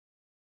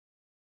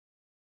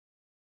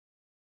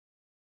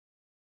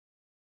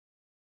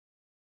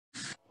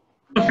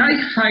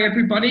Okay, hi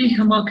everybody,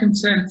 and welcome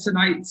to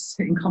tonight's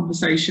In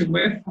Conversation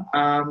with,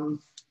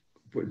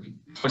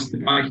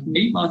 hosted by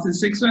me, Martin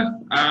Sigsworth,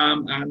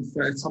 and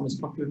Thomas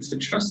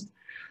Pocklington Trust.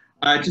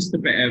 Just a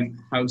bit of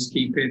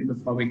housekeeping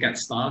before we get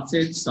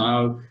started.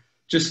 So,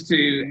 just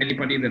to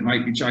anybody that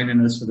might be joining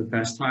us for the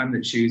first time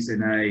that's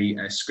using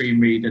a screen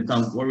reader,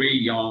 don't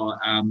worry,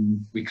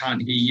 we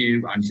can't hear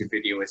you and your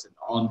video isn't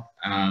on.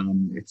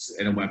 It's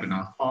in a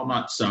webinar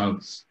format, so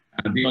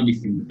the only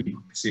thing that we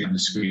see on the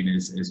screen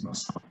is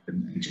myself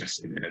and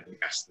Jesse, the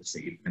guest this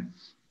evening.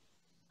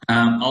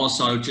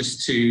 Also,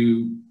 just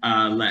to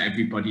let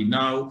everybody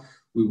know,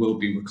 we will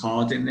be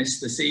recording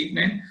this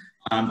evening,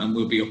 and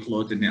we'll be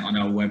uploading it on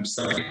our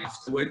website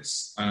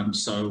afterwards.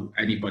 So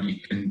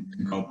anybody can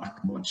go back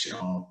and watch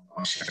it or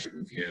share it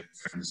with your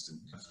friends and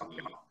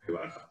family or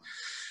whoever.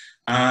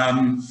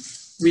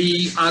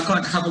 We are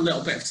going to have a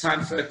little bit of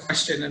time for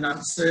question and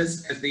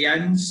answers at the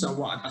end. So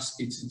what I'd ask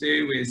you to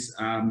do is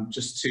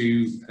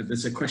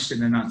there's a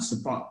question and answer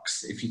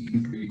box. If you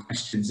can put your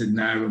questions in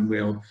there, and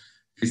we'll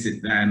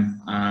visit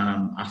them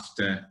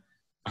after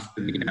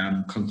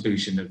the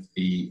conclusion of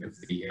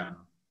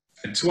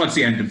towards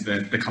the end of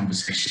the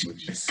conversation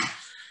with this.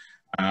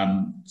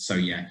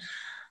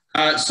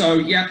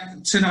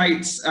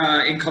 Tonight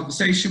in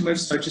conversation with,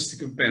 so just to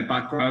give a bit of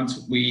background,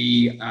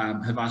 we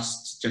have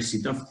asked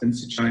Jesse Dufton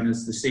to join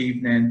us this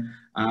evening,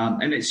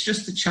 and it's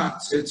just a chat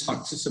to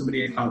talk to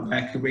somebody about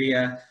their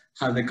career,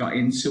 how they got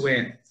into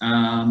it,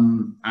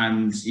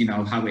 and you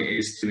know how it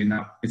is doing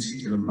that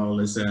particular role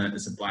as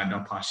a blind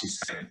or partially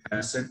sighted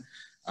person.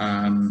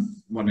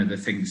 One of the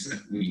things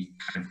that we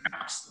kind of get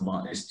asked a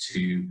lot is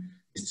to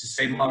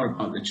say more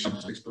about the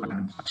jobs which blind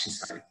and partially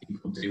sighted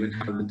people do and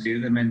how they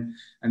do them,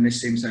 and this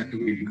seems like a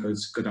really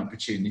good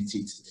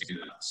opportunity to do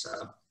that.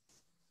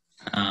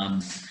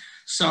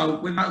 So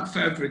without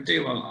further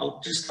ado,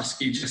 I'll just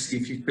ask you, Jesse,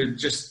 if you could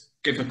just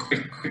give a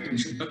quick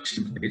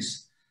introduction,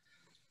 please.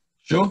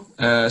 Sure.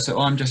 So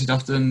I'm Jesse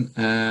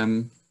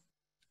Dufton,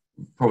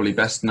 probably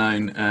best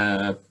known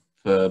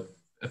for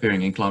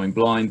appearing in Climbing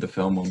Blind, the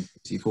film on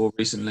BBC4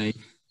 recently,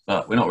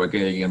 but we're not really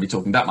going to be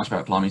talking that much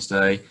about climbing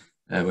today.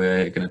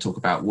 We're going to talk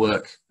about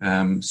work.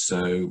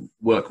 So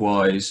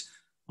work-wise,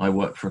 I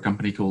work for a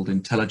company called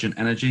Intelligent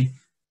Energy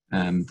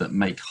that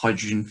make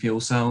hydrogen fuel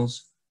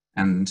cells,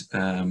 and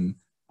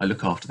I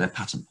look after their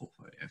patent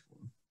portfolio for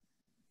them.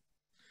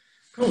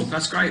 Cool,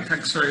 that's great.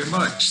 Thanks very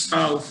much.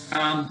 So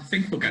I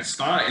think we'll get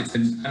started,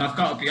 and I've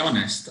got to be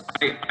honest,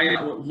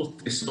 I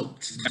looked this up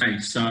today.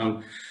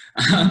 So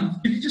can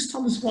you just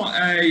tell us what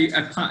a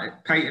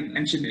patent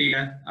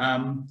engineer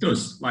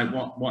does? Like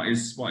what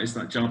is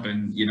that job,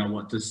 and you know,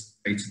 what does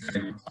day-to-day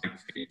look like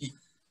for you?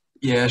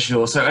 Yeah,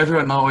 sure. So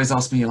everyone always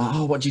asks me, like,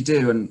 oh, what do you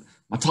do? And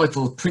my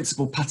title is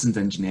Principal Patent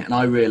Engineer, and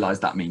I realise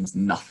that means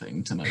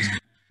nothing to most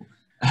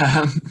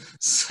people.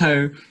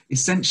 So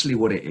essentially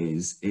what it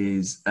is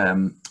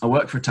I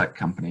work for a tech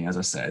company, as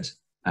I said,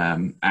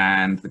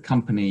 and the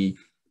company,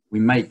 we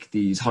make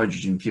these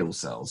hydrogen fuel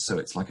cells. So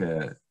it's like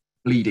a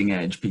bleeding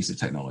edge piece of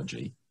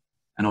technology.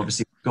 And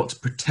obviously we've got to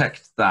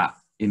protect that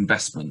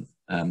investment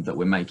that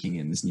we're making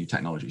in this new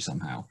technology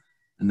somehow.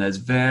 And there's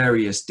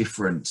various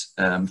different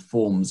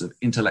forms of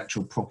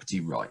intellectual property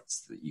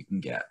rights that you can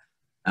get.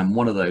 And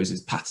one of those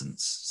is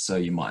patents. So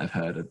you might have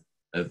heard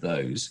of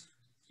those.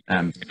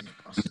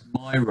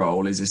 My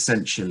role is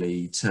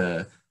essentially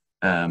to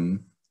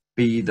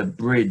be the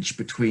bridge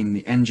between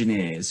the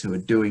engineers who are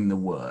doing the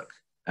work,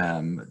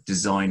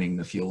 designing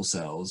the fuel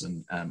cells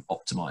and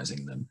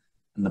optimizing them,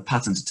 and the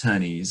patent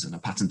attorneys. And a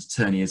patent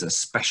attorney is a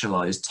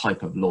specialized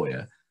type of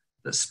lawyer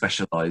that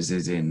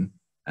specializes in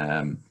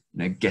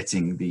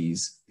getting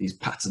these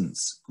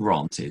patents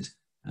granted.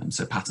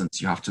 So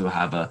patents, you have to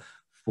have a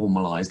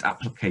formalized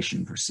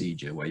application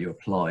procedure where you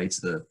apply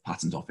to the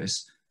patent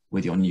office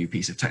with your new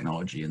piece of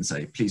technology and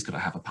say, please, could I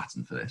have a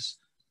patent for this?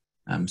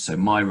 So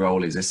my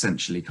role is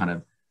essentially kind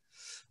of,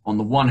 on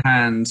the one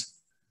hand,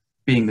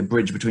 being the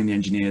bridge between the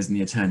engineers and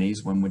the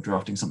attorneys when we're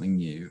drafting something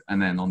new.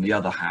 And then on the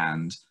other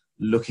hand,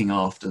 looking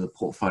after the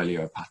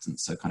portfolio of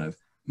patents. So kind of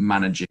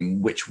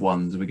managing which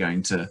ones we're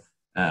going to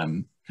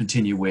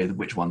continue with,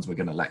 which ones we're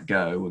going to let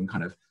go, and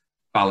kind of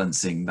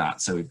balancing that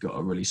so we've got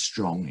a really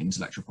strong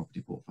intellectual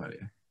property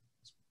portfolio.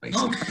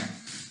 Basically. Okay.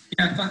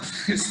 Yeah,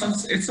 it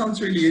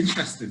sounds really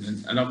interesting,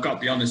 and I've got to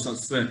be honest,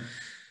 that's the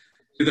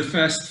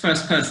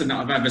first person that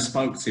I've ever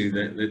spoke to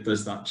that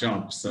does that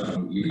job.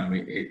 So you know,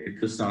 it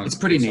does sound. It's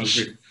pretty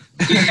niche.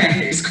 Yeah,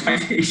 it's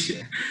quite niche.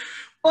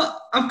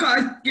 Well,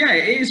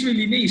 it is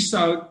really niche.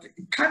 So,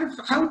 kind of,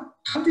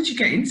 how did you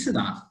get into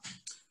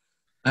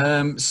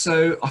that?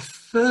 So I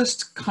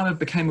first kind of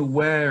became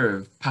aware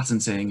of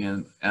patenting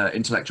and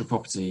intellectual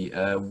property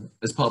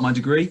as part of my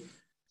degree.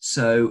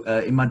 So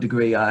in my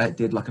degree, I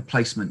did like a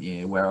placement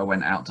year where I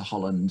went out to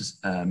Holland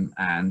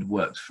and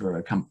worked for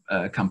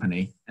a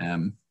company.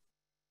 And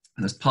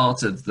as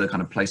part of the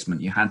kind of placement,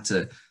 you had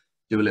to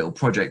do a little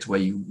project where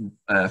you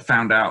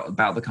found out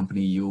about the company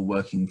you were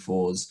working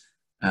for's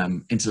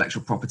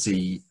intellectual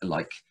property,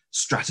 like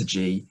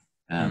strategy.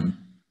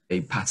 They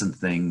patent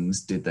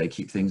things? Did they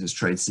keep things as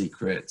trade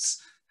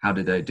secrets? how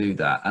did they do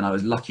that? And I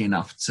was lucky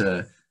enough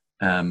to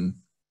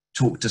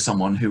talk to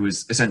someone who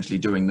was essentially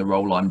doing the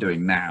role I'm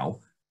doing now,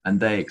 and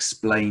they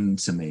explained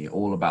to me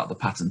all about the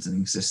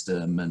patenting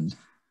system and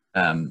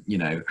you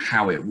know,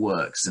 how it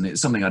works. And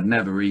it's something I'd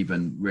never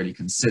even really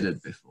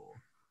considered before.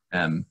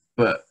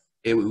 But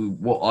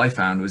what I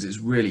found was it's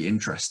really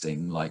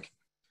interesting. Like,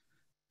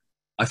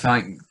 I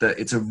find that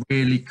it's a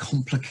really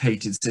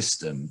complicated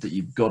system that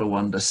you've got to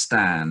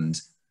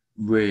understand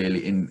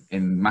really in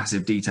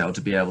massive detail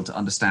to be able to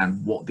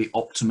understand what the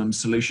optimum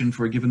solution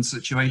for a given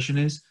situation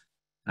is.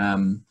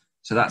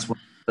 So that's when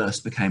I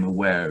first became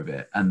aware of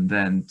it. And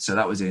then, so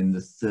that was in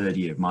the third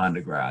year of my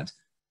undergrad.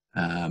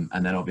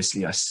 And then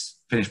obviously I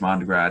finished my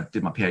undergrad,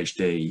 did my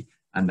PhD,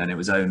 and then it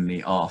was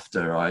only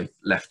after I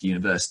left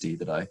university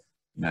that I,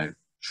 you know,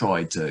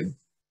 tried to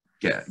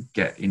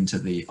get into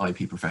the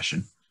IP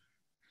profession.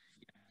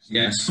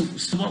 Yeah. So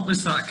what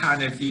was that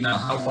kind of, you know,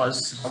 how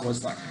was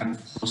that kind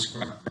of post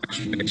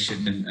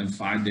graduation and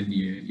finding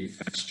your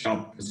first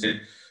job? Was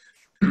it,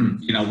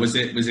 you know, was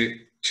it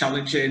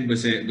challenging?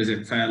 Was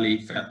it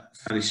fairly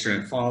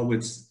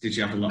straightforward? Did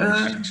you have a lot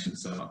of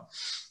rejections?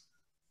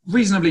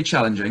 Reasonably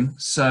challenging.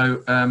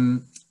 So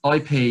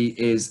IP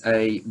is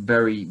a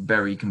very,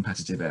 very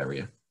competitive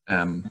area.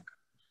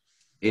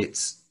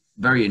 It's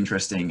very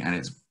interesting and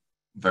it's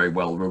very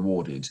well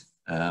rewarded.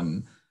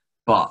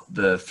 But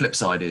the flip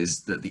side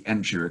is that the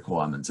entry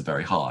requirements are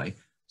very high.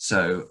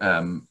 So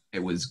it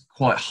was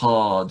quite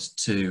hard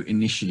to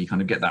initially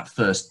kind of get that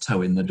first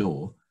toe in the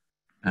door.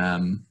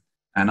 And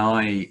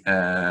I,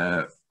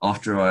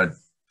 after I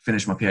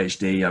finished my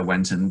PhD, I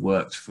went and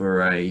worked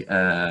for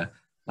a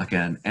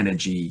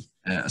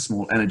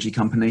small energy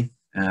company.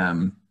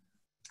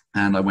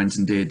 And I went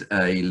and did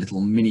a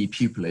little mini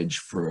pupillage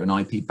for an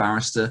IP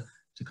barrister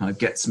to kind of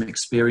get some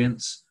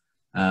experience.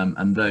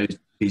 And those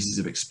pieces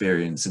of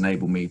experience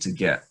enabled me to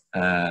get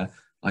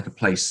like a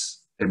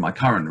place in my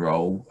current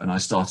role. And I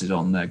started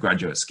on their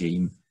graduate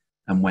scheme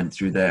and went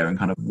through there and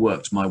kind of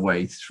worked my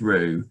way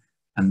through.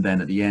 And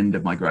then at the end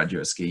of my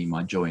graduate scheme,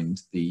 I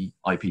joined the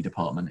IP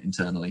department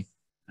internally.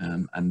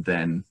 And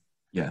then,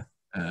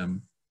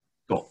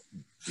 got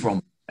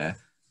from there,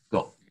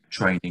 got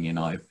training in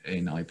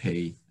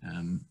IP,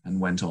 and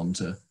went on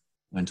to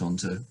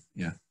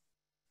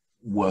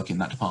work in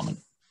that department.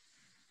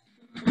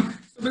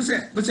 Was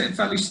it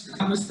fairly?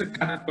 How was the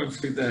kind of going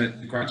through the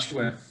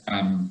graduate,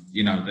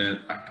 you know,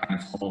 that kind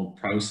of whole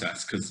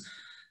process? Because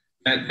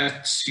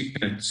they're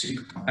super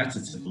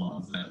competitive a lot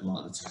of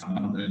the time,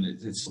 aren't they? And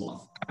it's a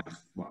lot of kind of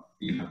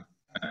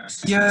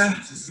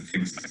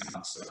things like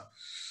that. So.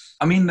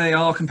 I mean, they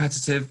are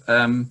competitive.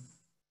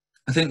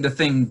 I think the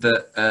thing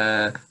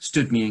that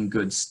stood me in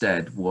good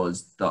stead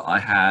was that I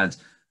had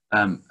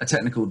a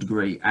technical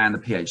degree and a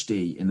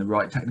PhD in the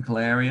right technical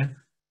area.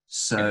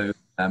 So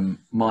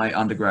my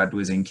undergrad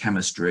was in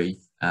chemistry,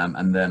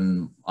 and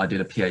then I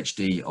did a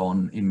PhD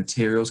in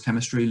materials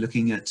chemistry,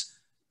 looking at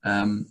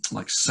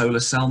like solar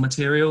cell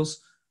materials.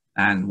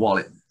 And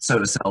while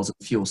solar cells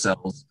and fuel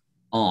cells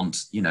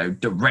aren't, you know,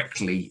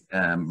 directly,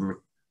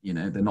 you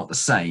know, they're not the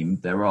same,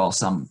 there are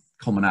some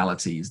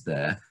commonalities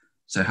there.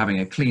 So having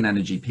a clean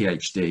energy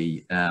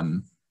PhD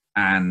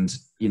and,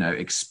 you know,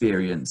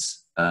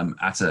 experience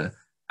at a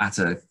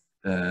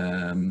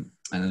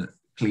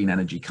clean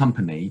energy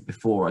company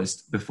before I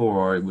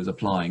was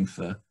applying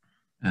for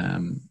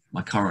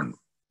my current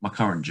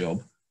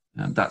job,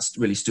 that's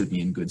really stood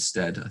me in good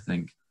stead, I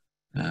think,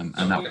 and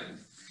that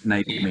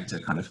enabled me to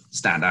kind of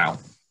stand out.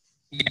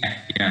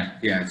 Yeah.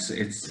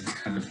 It's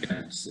kind of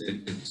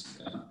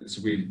it's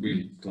a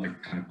really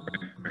like kind of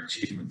great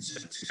achievement to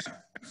get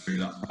through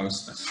that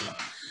process.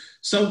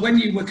 So when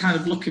you were kind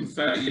of looking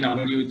for, you know,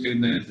 when you were doing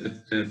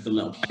the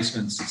little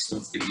placements and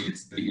stuff that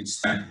you'd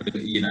said,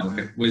 you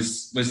know,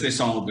 was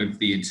this all with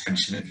the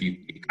intention of you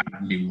kind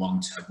of knew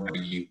long term where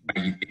you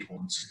did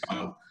want to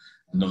go,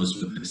 and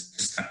those were the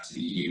steps that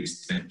you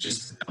used to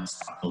just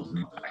start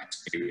building up that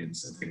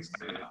experience and things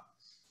like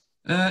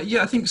that?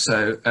 Yeah, I think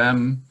so.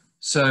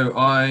 So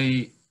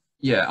I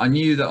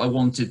knew that I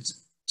wanted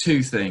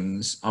two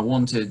things. I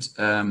wanted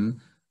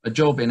a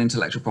job in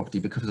intellectual property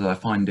because I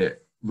find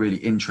it really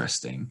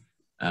interesting.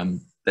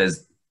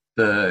 There's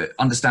the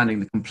understanding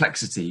the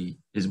complexity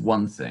is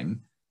one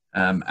thing,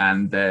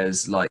 and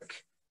there's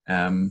like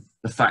the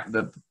fact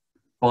that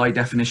by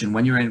definition,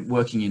 when you're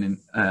working in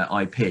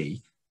IP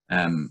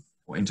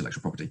or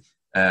intellectual property,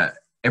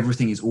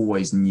 everything is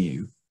always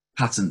new.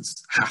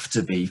 Patents have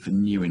to be for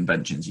new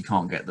inventions. You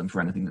can't get them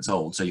for anything that's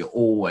old. So you're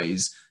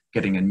always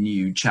getting a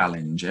new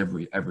challenge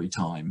every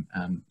time.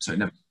 So it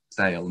never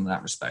stale in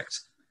that respect.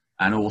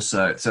 And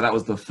also, so that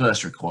was the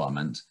first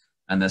requirement.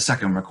 And the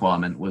second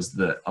requirement was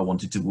that I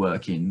wanted to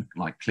work in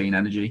like clean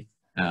energy.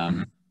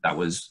 That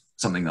was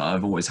something that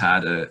I've always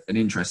had an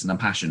interest and a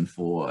passion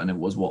for, and it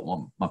was what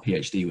my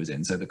PhD was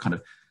in. So the kind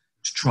of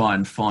to try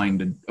and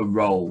find a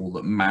role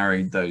that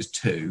married those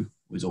two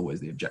was always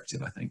the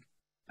objective, I think.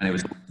 And it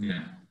was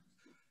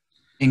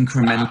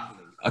incrementally,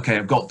 okay,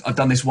 I've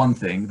done this one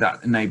thing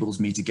that enables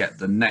me to get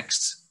the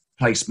next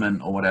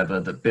placement or whatever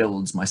that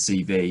builds my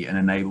CV and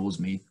enables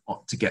me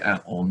to get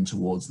out on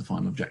towards the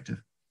final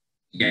objective.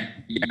 Yeah,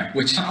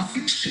 which I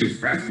think is true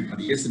for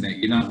everybody, isn't it?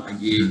 You know, like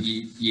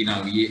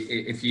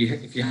if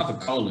you have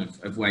a goal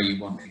of where you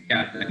want to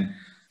get, then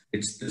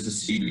there's a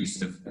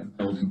series of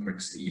building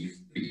bricks that you've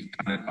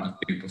kind of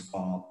got to do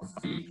before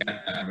you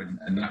get there,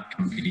 and that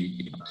can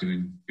be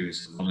doing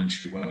some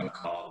voluntary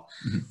work, or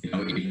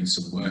even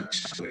some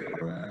workshop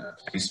or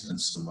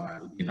placements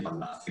somewhere.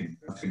 I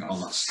think all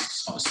that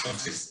sort of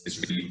stuff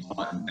is really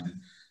important,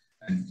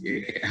 and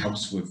it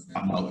helps with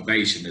that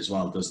motivation as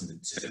well, doesn't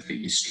it? That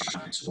you're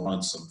striving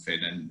towards something,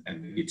 and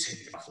you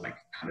take it off like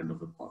kind of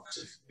another box,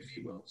 if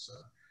you will. So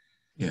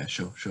yeah,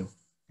 sure.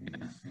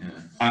 Yeah.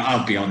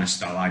 I'll be honest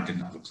though, I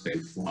didn't have a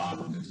clue what I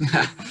wanted to do.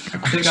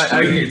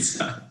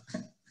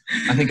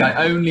 I think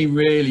I only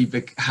really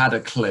had a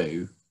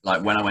clue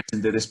like when I went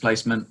and did this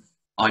placement.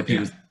 IP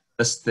was the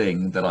first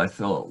thing that I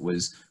thought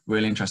was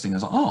really interesting. I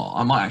was like, oh,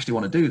 I might actually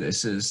want to do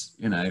this as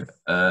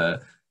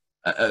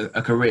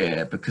a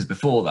career, because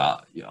before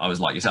that I was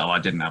like yourself, I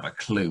didn't have a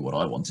clue what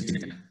I wanted to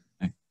do.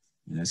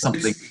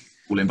 Something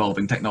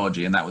involving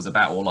technology, and that was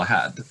about all I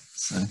had.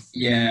 So.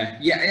 Yeah,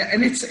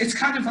 and it's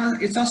kind of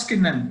it's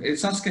asking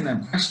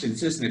them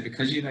questions, isn't it?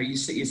 Because you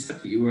said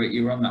that you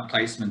were on that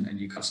placement and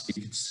you got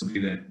speaking to somebody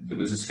that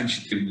was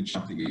essentially doing the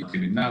job that you're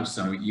doing now,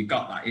 so you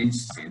got that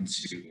insight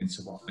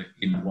into what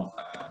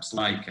that job's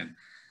like, and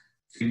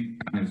kind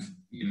of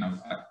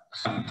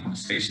having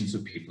conversations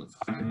with people and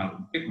finding out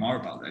a bit more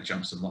about their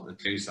jobs and what they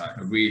do is like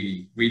a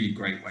really, really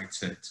great way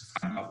to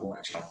find out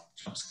what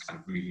jobs kind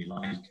of really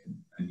like,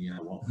 and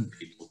what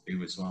people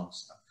do as well.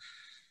 So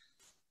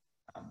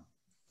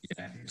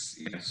it's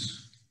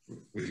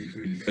really,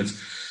 really good.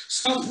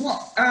 So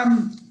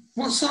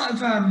what sort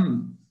of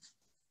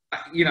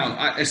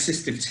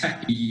assistive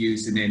tech are you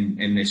using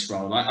in this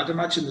role? I'd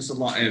imagine there's a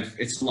lot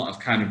of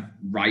kind of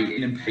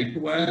writing and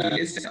paperwork,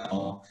 is it?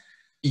 Or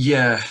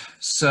yeah,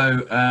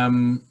 so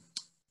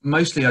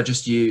mostly I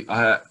just use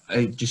a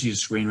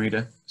screen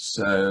reader.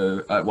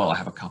 So I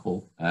have a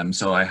couple.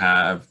 So I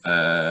have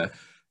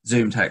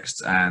Zoom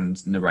text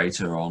and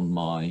narrator on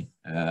my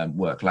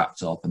work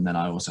laptop, and then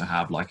I also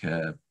have like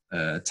a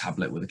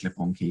tablet with a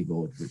clip-on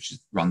keyboard which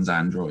runs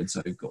Android,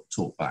 so you've got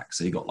TalkBack,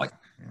 so you've got like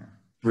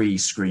 3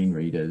 screen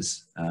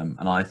readers,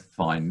 and I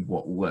find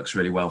what works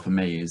really well for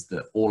me is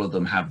that all of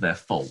them have their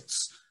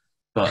faults,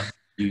 but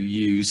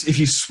if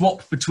you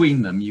swap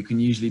between them, you can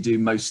usually do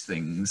most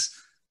things.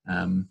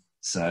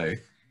 So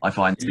I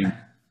find Zoom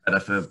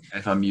better for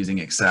if I'm using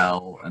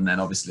Excel, and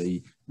then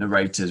obviously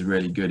narrator is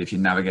really good if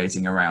you're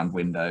navigating around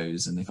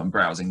Windows, and if I'm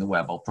browsing the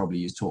web, I'll probably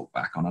use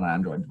TalkBack on an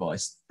Android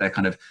device. They're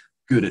kind of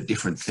good at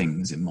different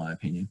things, in my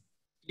opinion.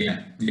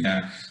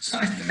 Yeah. So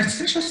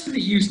it's interesting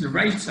that you use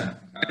narrator.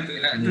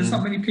 There's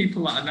not many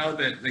people that I know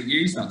that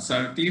use that.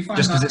 So do you find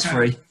just because it's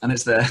free and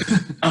it's there?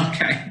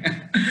 Okay,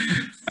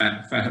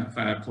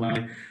 fair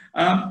play.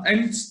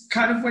 And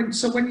kind of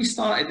when you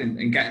started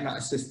and getting that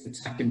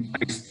assistive tech in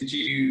place, did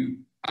you?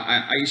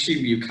 I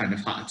assume you kind of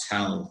had to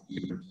tell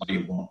your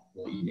employer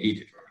what you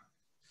needed, right?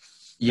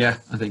 Yeah,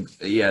 I think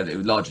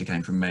it largely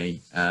came from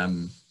me.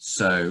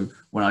 So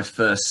when I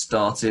first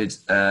started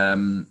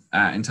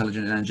at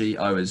Intelligent Energy,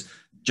 I was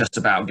just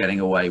about getting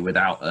away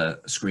without a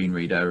screen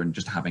reader and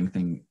just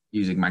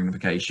using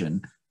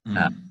magnification.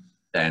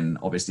 Then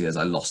obviously, as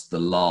I lost the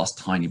last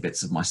tiny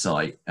bits of my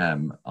sight, I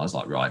was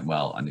like, right,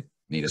 well, I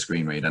need a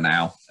screen reader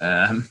now.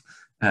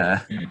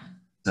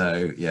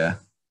 So yeah,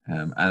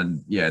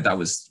 and yeah, that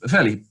was a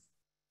pretty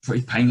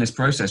painless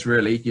process,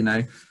 really.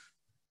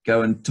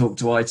 Go and talk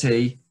to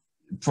IT.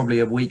 Probably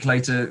a week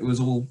later, it was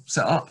all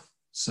set up.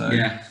 So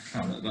yeah,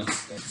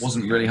 that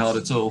wasn't really hard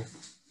at all.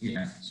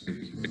 Yeah, it's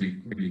really, really,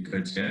 really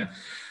good. Yeah.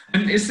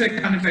 And is there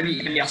kind of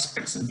any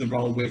aspects of the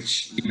role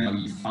which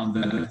you found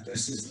that the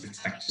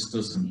assistive tech just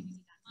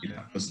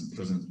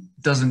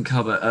doesn't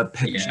cover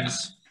pictures? Yeah.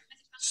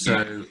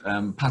 So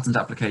patent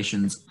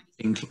applications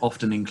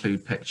often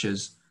include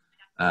pictures,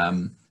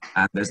 and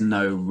there's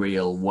no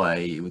real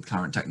way with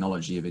current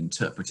technology of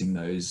interpreting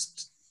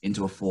those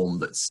into a form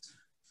that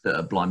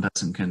a blind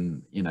person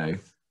can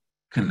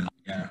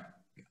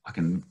I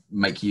can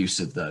make use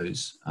of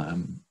those.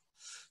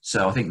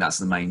 So I think that's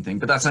the main thing,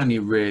 but that's only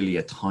really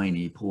a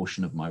tiny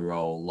portion of my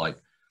role. Like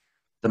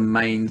the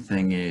main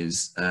thing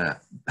is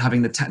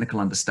having the technical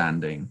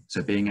understanding.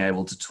 So being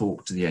able to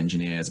talk to the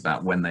engineers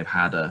about when they've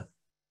had a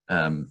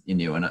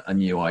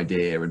new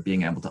idea, and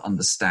being able to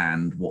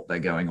understand what they're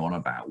going on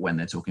about when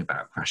they're talking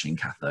about crashing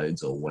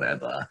cathodes or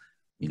whatever.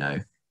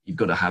 You've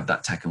got to have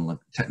that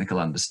technical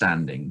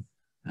understanding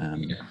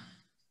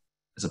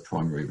as a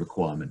primary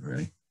requirement,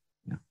 really.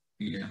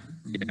 Yeah.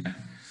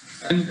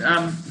 And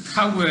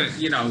how were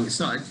it's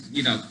not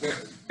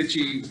did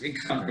you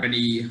encounter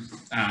any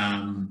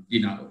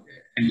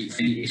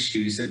any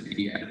issues at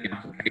the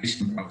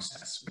application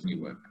process when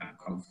you were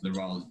going for the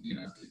role?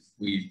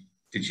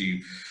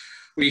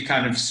 Were you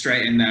kind of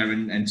straight in there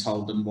and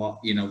told them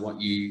what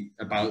you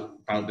about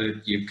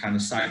your kind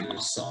of sight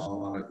loss,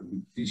 or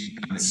did you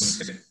kind of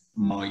look at it?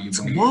 more you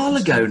It's were a while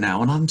used to? ago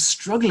now, and I'm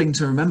struggling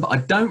to remember. I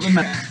don't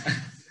remember.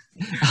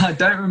 I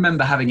don't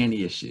remember having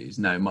any issues.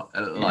 No,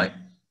 like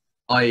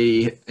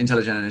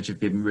intelligent energy have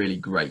been really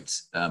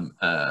great.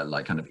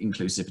 Like kind of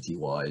inclusivity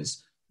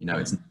wise, you know,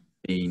 it's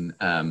been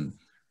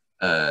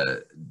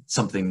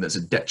something that's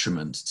a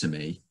detriment to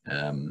me.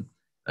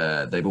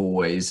 They've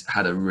always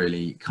had a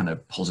really kind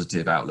of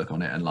positive outlook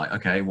on it, and like,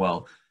 okay,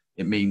 well,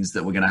 it means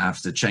that we're going to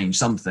have to change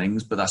some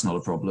things, but that's not a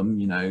problem.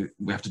 You know,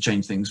 we have to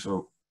change things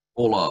for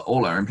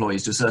all our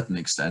employees to a certain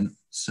extent.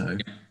 So,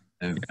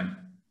 yeah,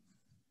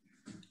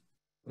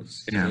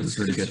 it was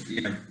really good.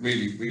 Yeah,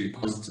 really, really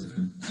positive,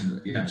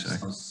 and yeah,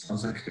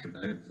 sounds like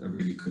a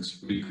really good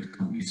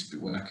company to be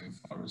working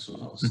for as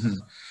well. So,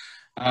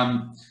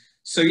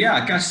 so yeah,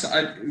 I guess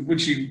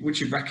would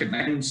you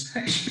recommend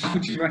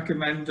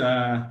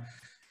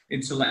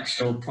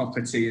intellectual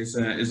property as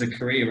a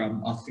career?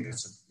 I think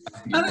it's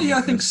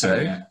I think so.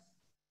 Yeah.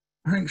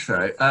 I think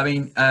so. I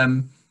mean,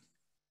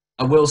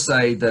 I will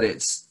say that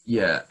it's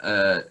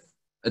a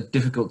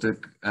difficult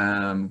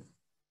kind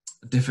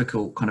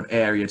of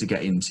area to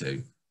get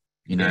into.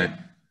 You know,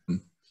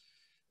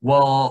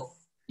 while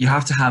you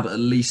have to have at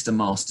least a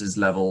master's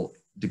level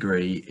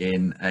degree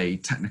in a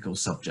technical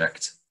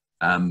subject,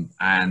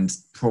 and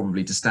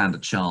probably to stand a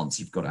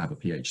chance, you've got to have a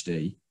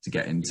PhD to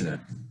get into.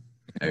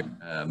 You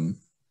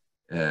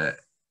know,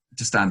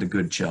 to stand a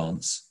good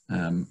chance,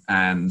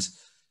 and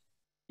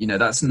you know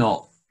that's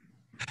not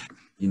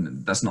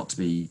to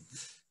be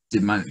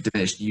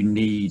diminished. You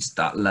need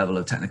that level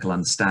of technical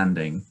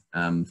understanding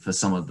for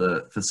some of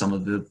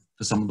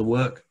the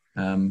work.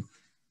 I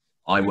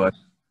work,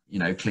 you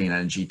know, clean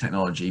energy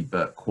technology,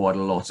 but quite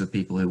a lot of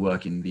people who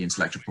work in the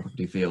intellectual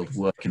property field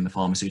work in the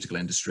pharmaceutical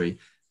industry,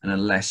 and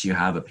unless you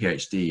have a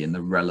PhD in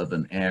the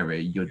relevant area,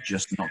 you're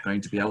just not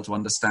going to be able to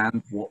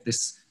understand what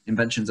this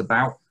invention's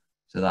about.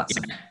 So that's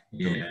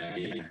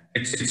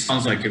It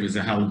sounds like it was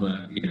a hell of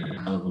a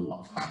lot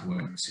of hard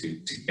work to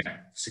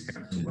get to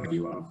where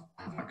you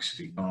have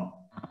actually got.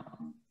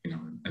 You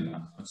know, and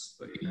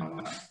that's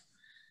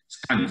it's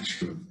kind of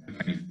true of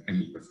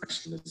any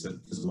profession. There's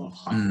a lot of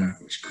hard work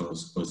which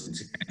goes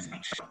into getting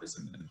that job,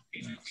 isn't it?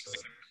 You know, so,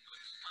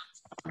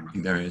 I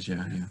think there is,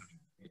 yeah.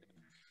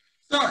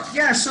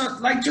 So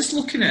like just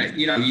looking at,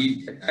 you know,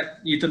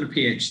 you've done a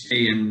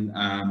PhD in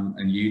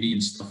uni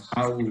and stuff.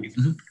 How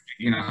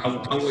you know,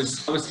 how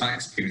was that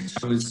experience?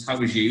 How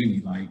was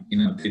uni like? You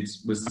know,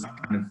 was that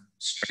kind of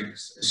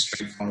as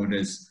straightforward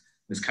as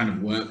kind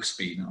of work's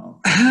been, or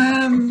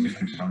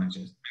different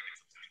challenges?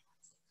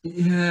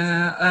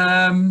 Yeah,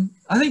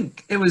 I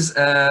think it was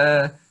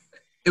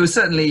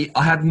certainly,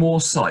 I had more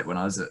sight when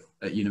I was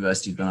at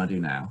university than I do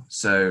now.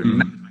 So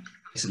now I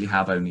basically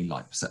have only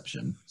light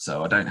perception,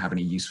 so I don't have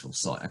any useful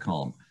sight. I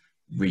can't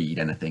read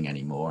anything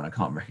anymore, and I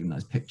can't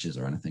recognize pictures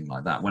or anything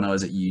like that. When I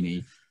was at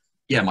uni,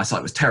 yeah, my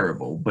sight was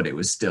terrible, but I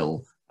was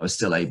still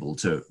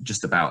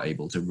just about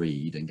able to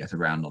read and get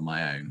around on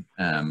my own.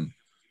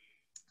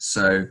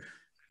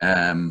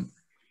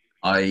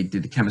 I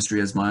did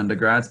chemistry as my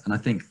undergrad, and I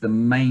think the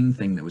main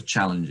thing that was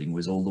challenging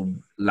was all the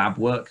lab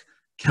work,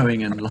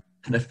 going and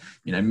kind of,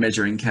 you know,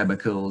 measuring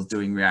chemicals,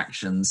 doing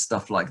reactions,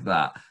 stuff like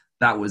that.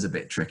 That was a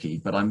bit tricky,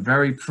 but I'm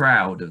very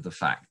proud of the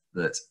fact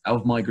that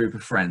of my group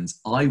of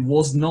friends, I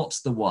was not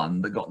the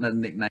one that got the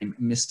nickname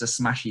Mr.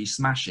 Smashy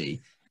Smashy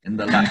in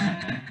the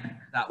lab.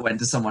 That went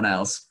to someone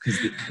else, because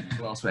the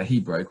glassware he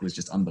broke was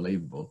just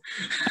unbelievable.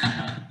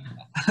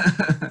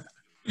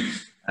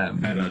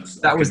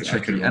 That was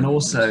tricky, and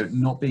also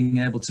not being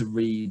able to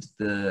read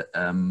the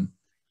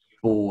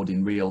board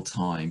in real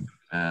time.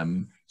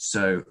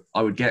 So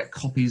I would get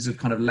copies of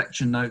kind of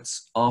lecture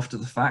notes after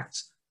the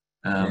fact.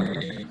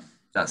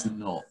 That's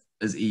not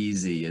as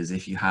easy as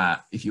if you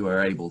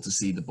were able to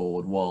see the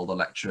board while the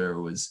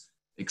lecturer was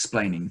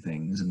explaining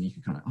things, and you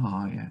could kind of,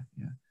 oh yeah.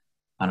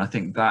 And I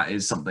think that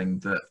is something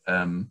that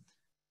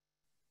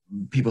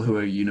people who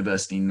are at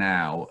university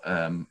now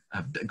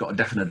have got a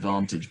definite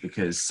advantage,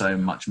 because so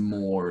much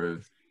more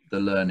of the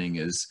learning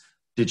is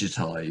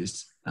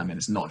digitized. I mean,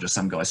 it's not just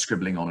some guy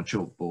scribbling on a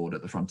chalkboard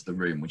at the front of the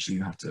room, which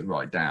you have to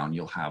write down.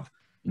 You'll have,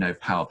 you know,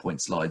 PowerPoint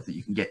slides that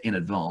you can get in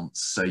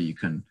advance, so you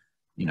can,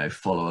 you know,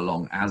 follow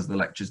along as the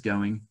lecture's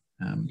going.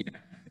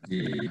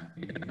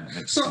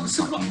 So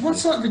what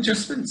sort of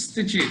adjustments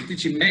did you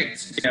make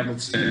to be able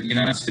to, you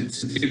know,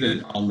 to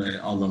do all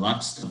the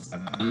lab stuff?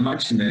 I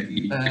imagine that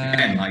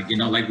again, like, you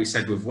know, like we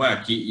said with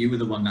work, you were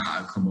the one that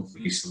had come up with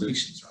these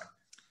solutions, right?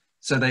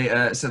 So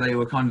they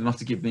were kind enough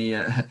to give me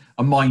a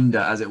minder,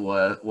 as it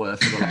were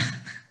for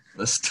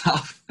the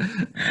stuff.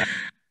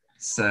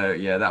 So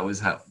yeah, that was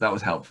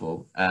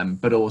helpful.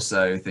 But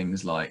also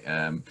things like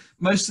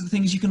most of the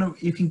things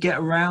you can get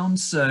around.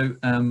 So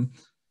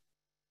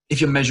if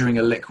you're measuring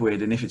a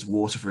liquid, and if it's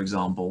water, for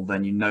example,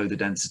 then you know the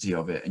density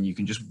of it, and you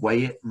can just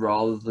weigh it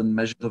rather than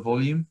measure the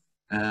volume.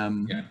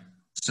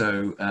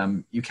 So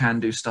you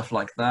can do stuff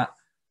like that.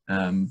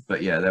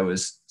 But yeah, there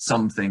was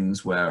some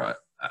things where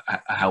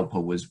a helper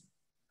was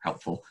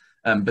helpful.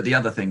 But the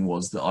other thing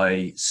was that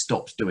I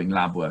stopped doing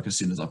lab work as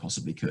soon as I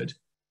possibly could.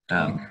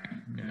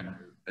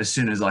 as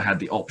soon as I had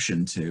the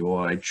option to,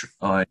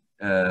 I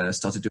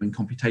started doing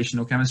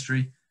computational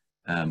chemistry,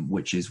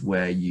 which is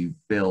where you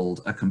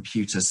build a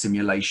computer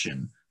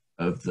simulation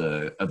of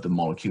the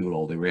molecule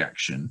or the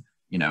reaction,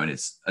 you know, and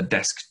it's a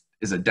desk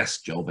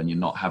job, and you're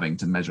not having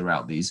to measure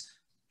out these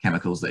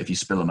chemicals that if you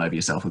spill them over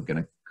yourself are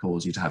going to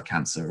cause you to have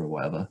cancer or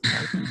whatever.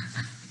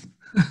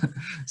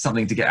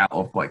 Something to get out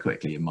of quite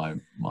quickly in my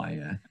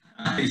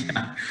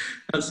yeah,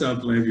 that's I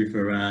blame you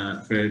for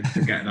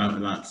getting out of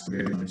that, to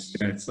be honest.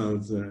 Yeah, it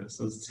sounds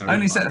terrible. I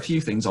only set a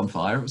few things on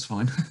fire, it was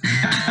fine.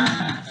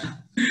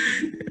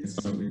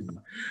 So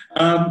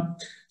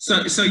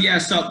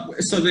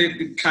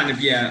the kind of,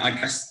 I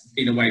guess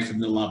being away from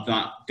the lab,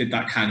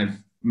 that kind of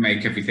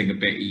make everything a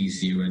bit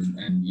easier,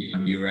 and you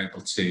know, you were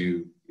able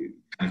to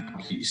kind of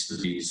complete your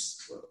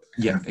studies.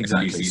 Yeah,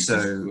 exactly.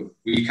 So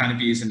were you kind of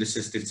using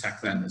assistive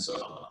tech then as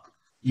well?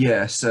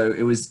 Yeah, so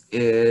it was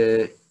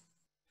in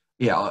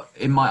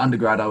my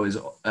undergrad I was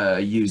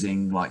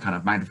using like kind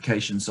of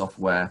magnification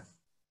software,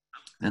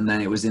 and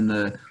then it was in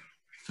the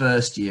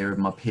first year of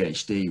my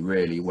PhD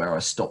really where I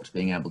stopped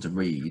being able to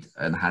read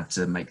and had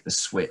to make the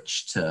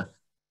switch to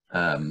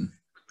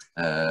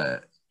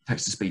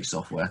text-to-speech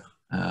software,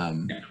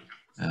 and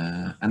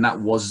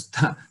that was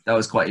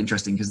quite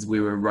interesting because we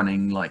were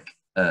running like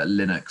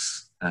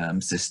Linux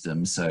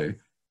system, so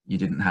you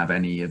didn't have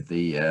any of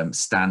the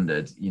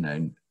standard, you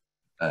know,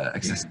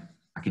 accessible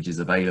packages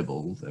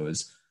available. There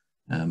was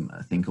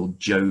a thing called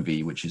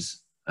Jovi, which is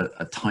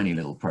a tiny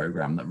little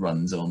program that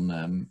runs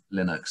on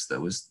Linux. That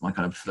was my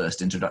kind of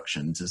first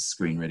introduction to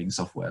screen reading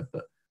software,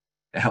 but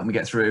it helped me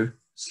get through.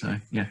 So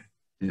yeah,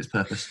 did its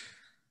purpose.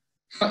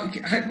 Was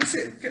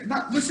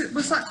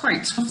that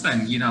quite tough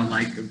then? You know,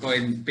 like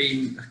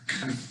being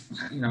kind of,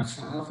 you know,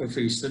 halfway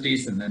through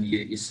studies, and then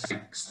you're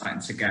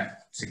starting to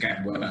get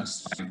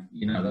worse. Like,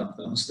 you know, that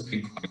must have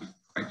been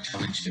quite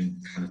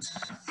challenging kind of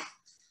time.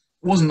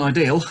 Wasn't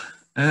ideal,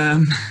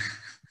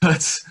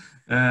 but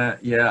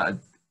yeah,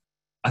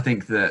 I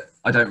think that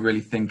I don't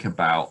really think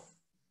about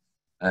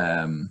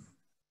that,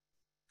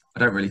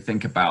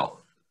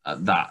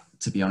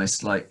 to be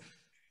honest. Like,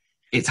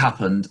 it's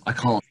happened. I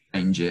can't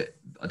change it.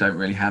 I don't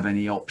really have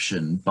any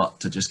option but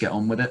to just get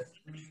on with it.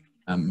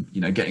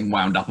 You know, getting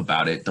wound up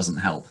about it doesn't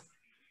help.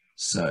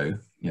 So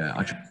yeah,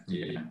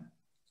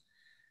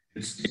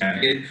 it's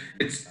I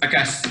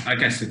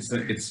guess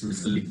it's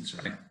resilience,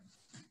 right?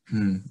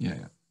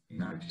 Yeah. You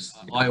know,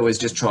 I always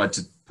just tried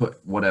to put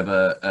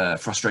whatever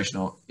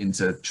frustration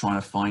into trying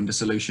to find a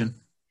solution.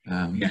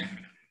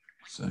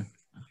 So.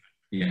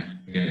 Yeah.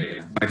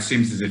 It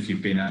seems as if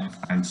you've been able to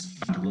find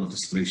a lot of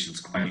solutions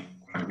quite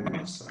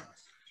well. So.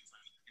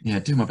 Yeah,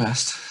 do my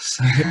best.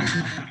 So.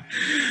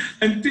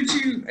 And did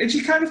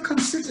you kind of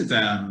consider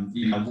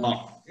you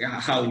know,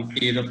 how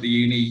geared up the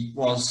uni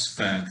was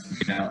for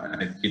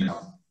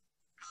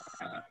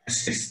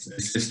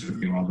assist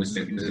with you, or was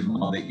it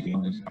more that you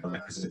wanted to go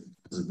there because of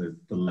the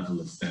level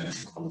of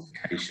the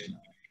qualification?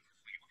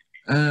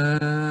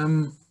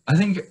 I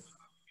think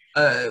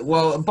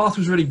well, Bath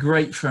was really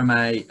great from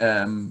a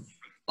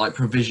like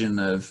provision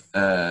of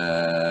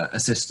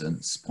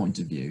assistance point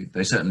of view.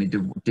 They certainly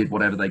did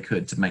whatever they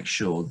could to make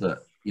sure that,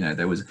 you know,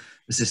 there was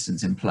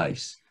assistance in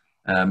place,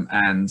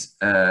 and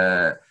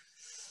I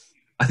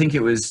think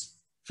it was,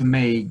 for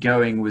me,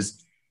 going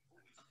was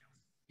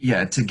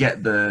to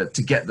get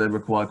the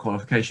required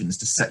qualifications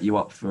to set you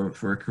up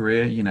for a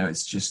career. You know,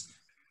 it's just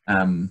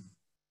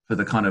for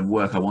the kind of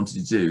work I wanted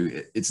to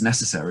do, it's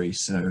necessary.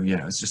 So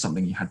yeah, it's just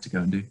something you had to go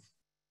and do.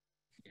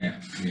 Yeah,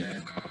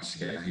 of course,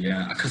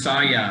 yeah. Because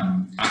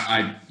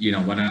I you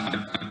know, when I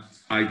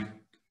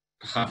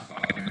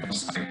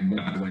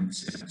went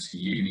to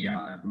uni,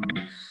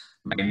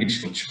 my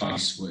initial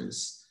choice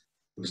was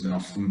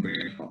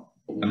Northumbria, but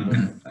when I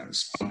went up there and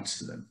spoke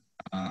to them,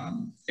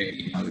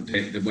 you know,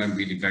 they weren't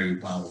really very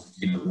well,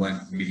 you know, they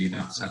weren't really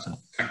that set up,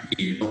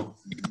 you know,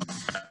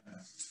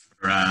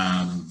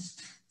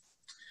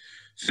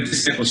 for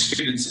disabled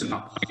students at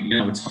that point. You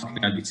know, we're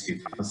talking early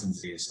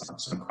 2000s here,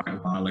 so quite a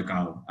while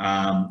ago.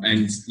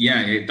 And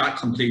yeah, that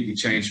completely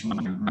changed my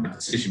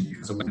decision,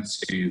 because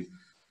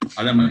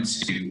I then went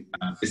to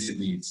visit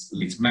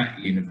Leeds Met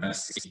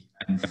University,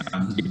 and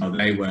you know,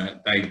 they were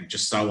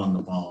just so on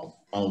the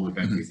ball with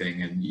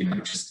everything, and you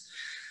know, just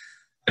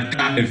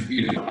kind of,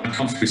 you know, I'd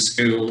gone through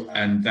school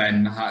and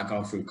then had to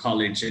go through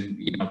college, and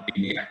you know,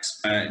 being the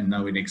expert and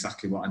knowing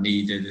exactly what I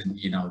needed, and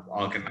you know,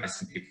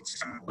 organising people to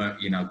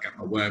get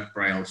my work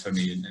braille for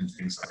me and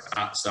things like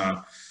that. So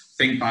I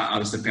think that I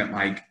was a bit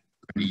like,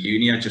 in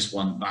uni, I just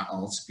want that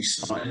all to be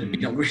sorted,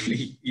 and not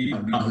really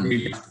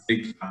have to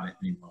think about it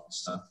anymore.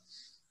 So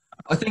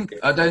I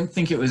don't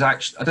think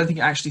it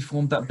actually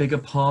formed that big a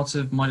part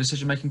of my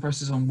decision-making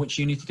process on which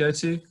uni to go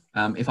to.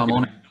 If I'm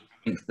honest, I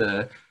think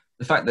the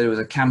fact that it was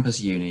a campus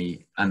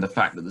uni and the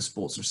fact that the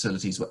sports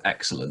facilities were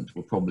excellent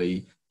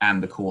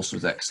and the course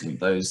was excellent,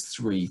 those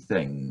three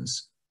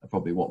things are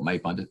probably what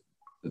made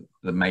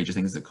the major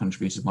things that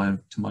contributed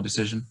to my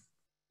decision.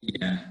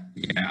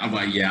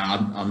 Well,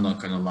 yeah, I'm not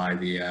going to lie.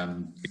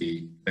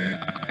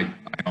 I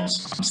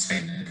also, I'm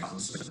saying that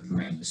was the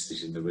main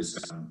decision. There was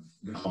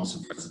the Halls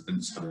of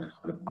Presidents had a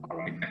bar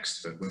right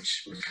next to it,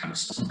 which kind of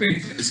stopped me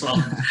as well.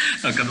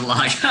 Not going to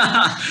lie.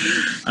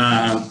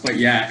 But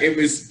yeah, it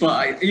was.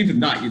 But even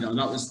that,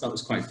 that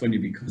was quite funny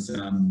because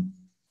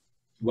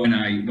when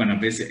I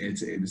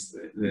visited, it was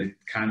the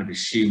kind of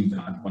assumed that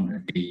I'd want to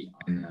be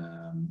in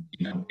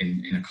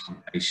in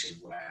accommodation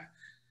where.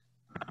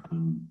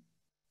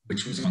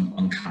 Which was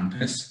on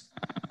campus,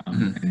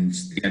 and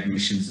the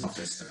admissions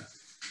officer,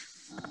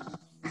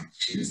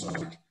 she was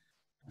like,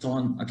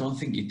 I don't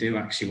think you do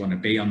actually want to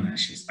be on there.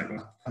 She's like,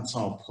 well, that's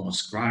all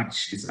postgrad.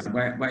 She's like,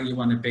 where you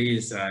want to be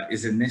is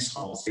in this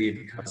hall, see,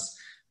 because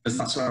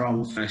that's where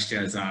all the first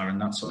years are, and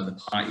that's where the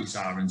parties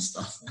are and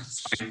stuff.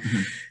 Like,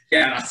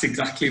 yeah, that's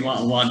exactly what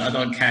I want. I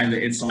don't care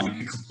that it's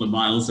like a couple of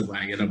miles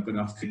away and I'm going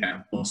to have to get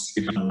a bus.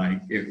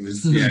 Like it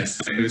was, yes,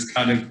 it was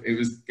kind of, it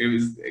was,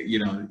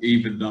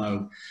 even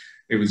though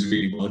it was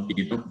really well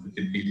geared up, they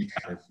didn't really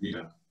kind of, they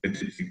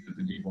didn't think that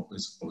they knew what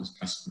was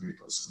best for me,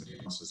 but somebody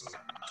else was like,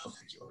 I don't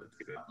think you want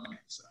to do that, mate.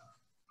 So,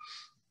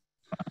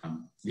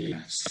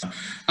 so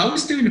I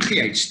was doing a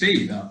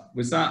PhD though.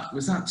 Was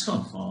that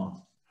tough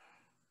or?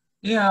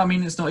 Yeah, I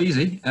mean, it's not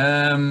easy.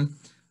 I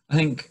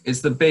think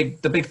it's the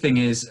big thing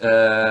is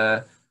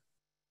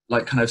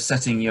like kind of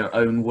setting your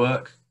own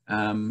work,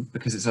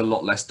 because it's a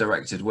lot less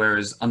directed.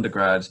 Whereas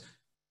undergrad,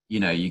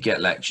 you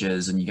get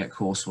lectures and you get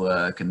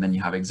coursework and then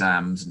you have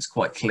exams, and it's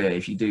quite clear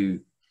if you do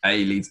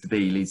A leads to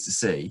B leads to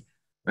C.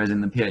 Whereas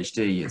in the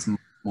PhD, it's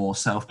more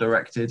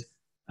self-directed,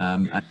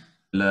 and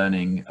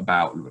learning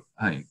about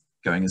going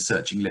and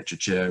searching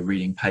literature,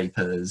 reading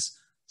papers,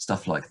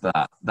 stuff like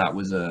that. That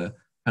was a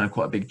kind of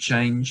quite a big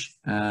change.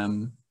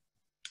 I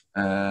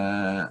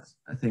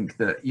think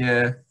that,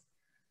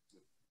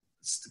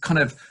 it's kind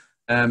of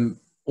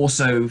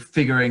also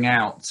figuring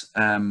out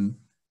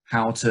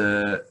how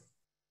to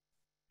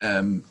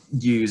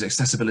use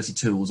accessibility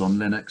tools on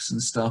Linux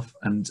and stuff.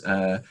 And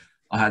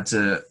I had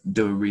to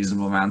do a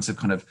reasonable amount of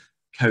kind of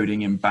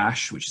coding in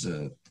Bash, which is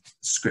a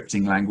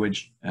scripting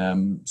language.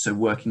 So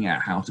working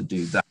out how to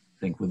do that, I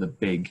think, were the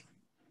big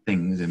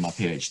things in my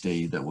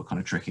PhD that were kind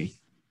of tricky.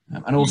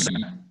 And also,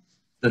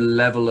 the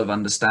level of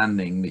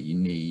understanding that you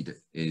need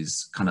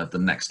is kind of the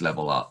next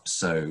level up.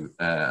 So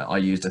I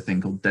used a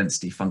thing called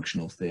density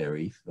functional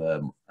theory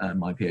for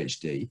my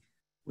PhD,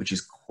 which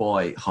is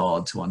quite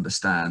hard to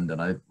understand.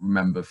 And I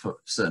remember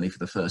certainly for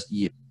the first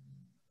year,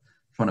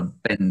 trying to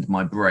bend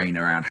my brain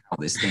around how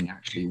this thing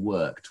actually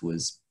worked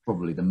was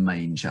probably the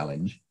main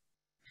challenge.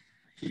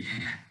 Yeah.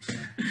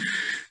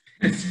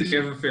 Did you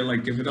ever feel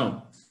like giving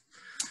up?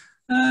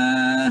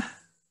 I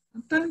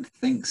don't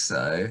think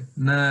so,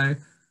 no.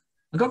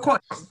 I got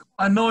quite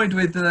annoyed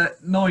with it,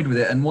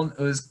 and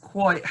was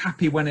quite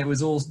happy when it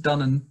was all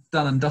done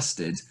and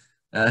dusted.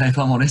 If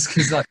I'm honest,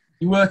 because like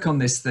you work on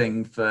this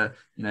thing for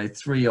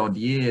 3 odd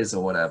years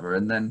or whatever,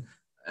 and then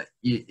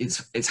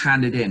it's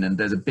handed in, and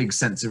there's a big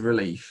sense of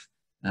relief,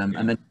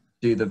 and then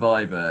do the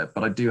Viva.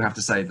 But I do have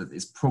to say that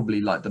it's probably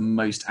like the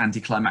most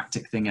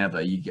anticlimactic thing ever.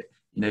 You get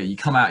you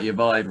come out your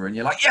Viva and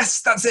you're like,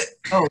 yes, that's it.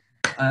 Oh,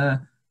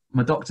 I'm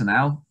a doctor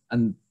now,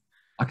 and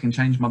I can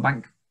change my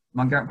bank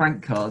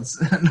cards.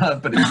 No,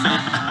 but it's,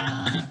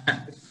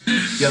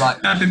 you're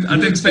like, I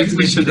didn't expect to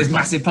be this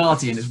massive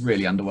party, and it's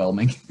really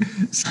underwhelming.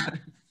 So.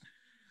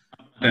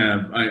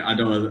 I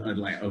know,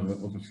 like other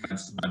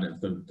friends of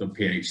the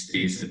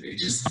PhDs, it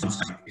just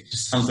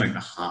sounds like the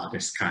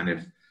hardest kind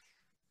of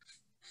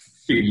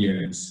few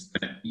years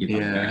that you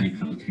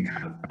can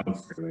kind of go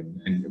through,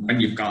 and when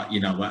you've got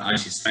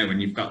as you say, when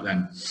you've got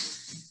them.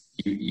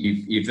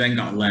 You've then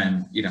got to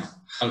learn,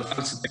 how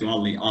to do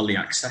all the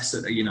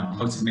accessible,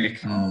 how to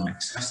make it all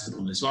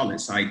accessible as well.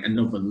 It's like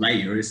another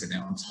layer, isn't it,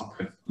 on top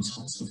of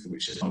something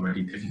which is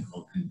already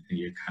difficult, and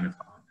you kind of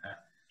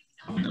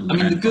having to learn. I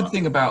mean, the good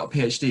thing about a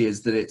PhD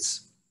is that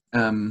it's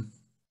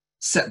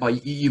set by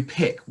you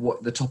pick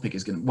what the topic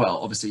is going to. Well,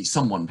 obviously,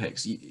 someone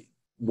picks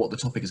what the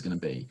topic is going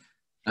to be,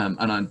 and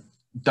I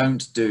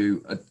don't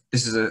do.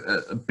 This is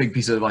a big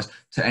piece of advice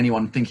to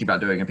anyone thinking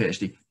about doing a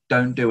PhD.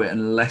 Don't do it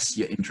unless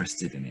you're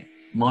interested in it.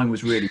 Mine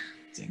was really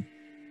interesting,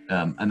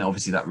 and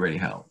obviously that really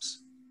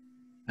helps.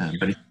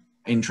 But if you're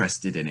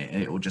interested in it,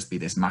 it will just be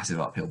this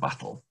massive uphill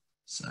battle.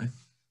 So,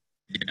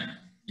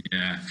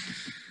 yeah,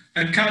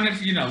 and kind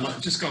of like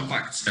just going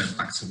back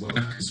to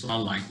work as well.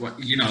 Like what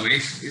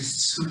if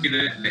it's somebody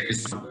that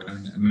is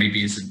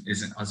maybe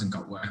hasn't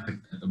got work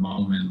at the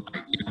moment.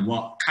 Like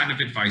what kind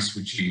of advice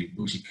would you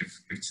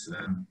give to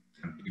them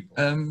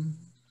people?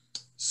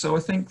 So I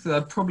think that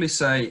I'd probably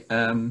say.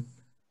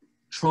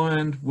 Try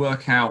and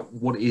work out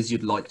what it is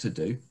you'd like to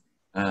do,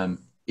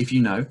 if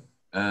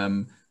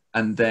and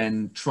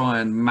then try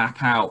and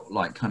map out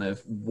like kind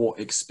of what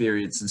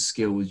experience and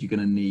skills you're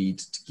going to need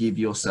to give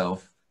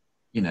yourself,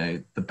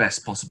 the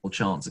best possible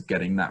chance of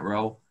getting that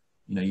role.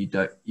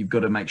 You've got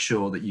to make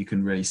sure that you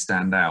can really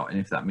stand out, and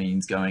if that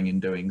means going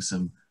and doing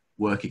some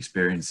work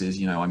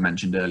experiences, I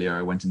mentioned earlier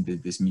I went and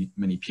did this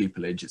mini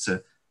pupillage. It's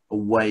a a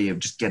way of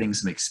just getting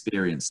some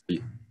experience,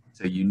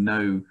 so you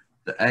know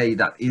that A,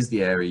 that is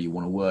the area you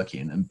want to work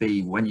in, and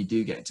B, when you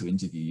do get into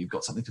interview, you've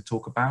got something to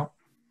talk about.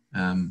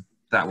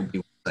 That would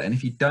be, and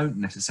if you don't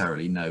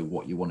necessarily know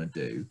what you want to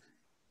do,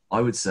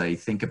 I would say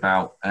think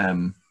about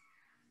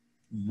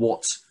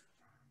what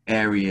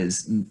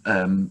areas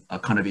are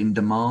kind of in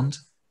demand.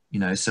 You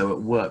know, so at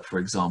work, for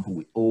example,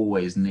 we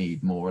always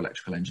need more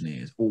electrical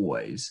engineers.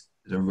 Always,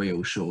 there's a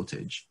real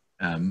shortage.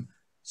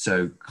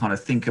 So kind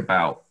of think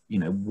about, you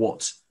know,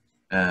 what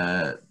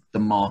the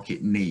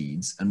market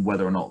needs and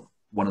whether or not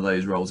one of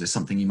those roles is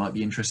something you might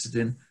be interested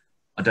in.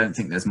 I don't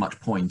think there's much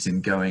point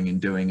in going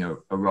and doing a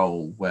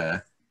role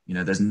where, you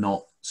know, there's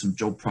not some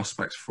job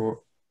prospects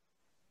for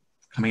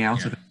coming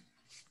out of it.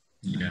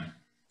 Yeah,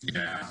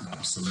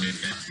 absolutely.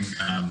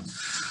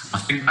 I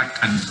think that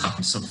kind of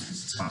having something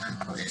to talk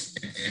about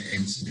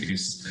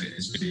interviews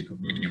is really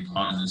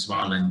important as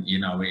well. And you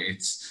know,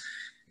 it's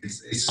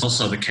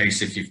also the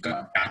case if you've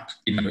got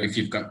if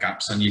you've got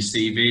gaps on your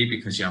CV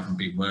because you haven't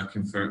been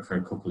working for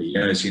a couple of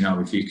years. You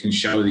know, if you can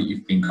show that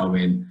you've been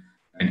going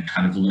and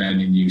kind of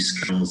learning new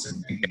skills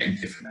and getting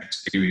different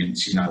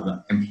experience, you know,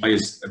 that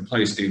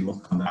employers do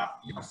look on that,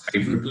 you know,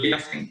 favourably. I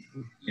think,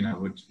 you know,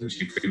 would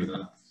you agree with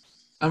that?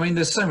 I mean,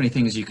 there's so many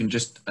things you can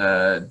just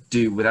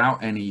do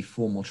without any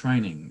formal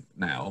training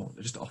now,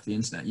 just off the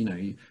internet. You know,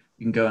 you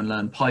can go and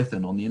learn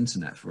Python on the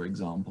internet, for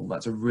example.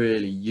 That's a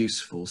really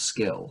useful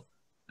skill.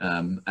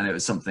 And it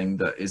was something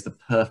that is the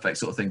perfect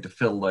sort of thing to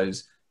fill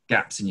those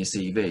gaps in your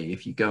CV.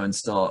 If you go and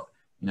start,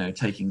 you know,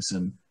 taking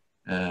some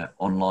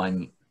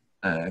online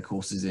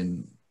courses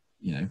in,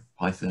 you know,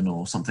 Python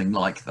or something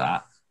like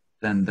that,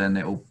 then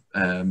it will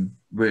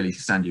really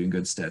stand you in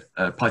good stead.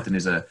 Python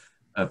is a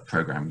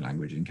programming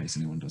language, in case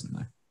anyone doesn't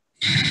know.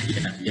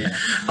 Yeah.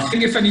 I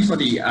think if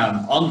anybody,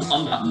 on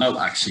that note,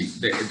 actually,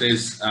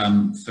 there's, I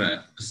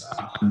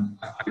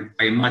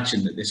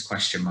imagine that this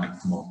question might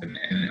come up and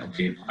it'll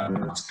be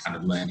about kind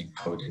of learning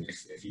coding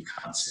if you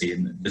can't see.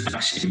 And there's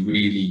actually a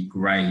really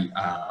great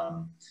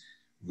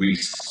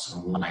resource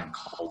online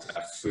called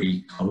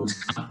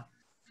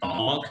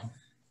freecodecamp.org.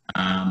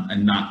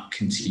 And that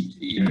can teach,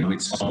 you know,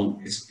 it's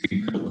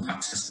been built with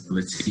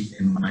accessibility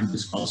in mind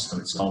as well, so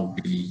it's all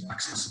really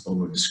accessible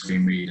with a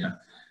screen reader,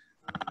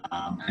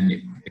 and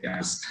it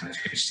has kind of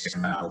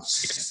HTML,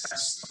 CSS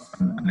stuff,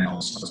 and it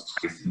also has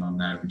Python on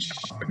there and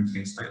Java and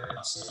things like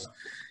that. So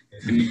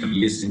if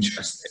anybody is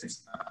interested,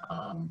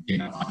 you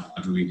know,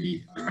 I'd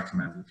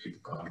recommend that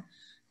people go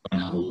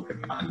and have a look at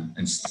that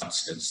and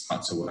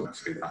start to work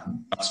through that,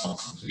 and that's all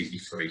completely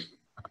free.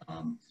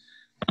 I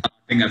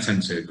think I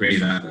tend to agree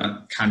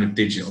that kind of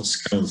digital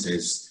skills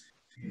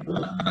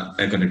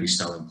they're going to be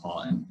so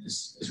important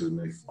as we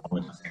move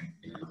forward, I think,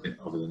 you know,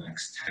 over the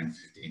next 10,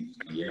 15,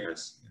 20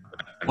 years. You know,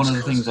 one of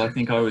the things I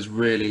think I was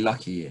really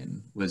lucky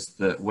in was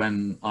that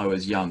when I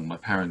was young, my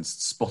parents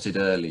spotted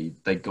early,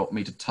 they got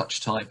me to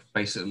touch type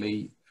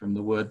basically from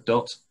the word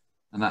dot.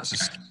 And that's a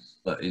skill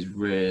that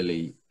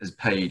has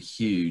paid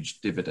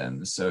huge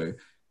dividends. So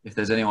if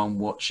there's anyone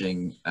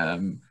watching,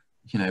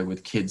 you know,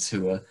 with kids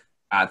who are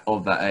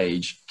of that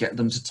age, get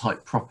them to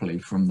type properly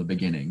from the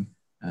beginning.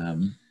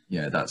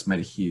 Yeah, that's made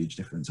a huge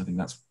difference. I think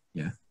that's,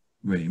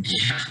 really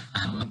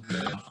important.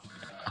 Yeah,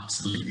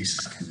 absolutely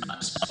second that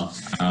as well.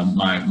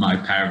 My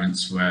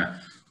parents were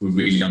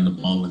really on the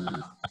ball with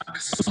that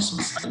because I lost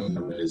my sight when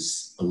I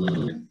was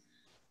 11,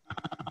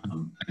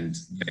 and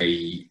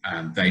they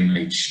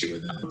made sure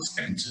that I was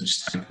getting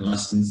touch type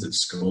lessons at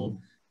school,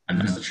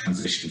 and as the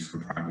transition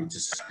from primary to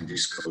secondary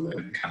school,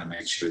 they kind of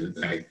made sure that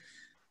they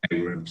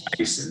were in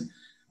place. And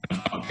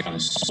I've got to be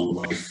honest, all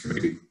the way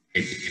through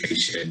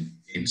education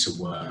into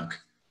work,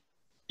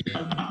 you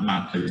know,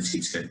 that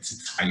ability to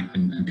type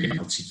and be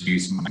able to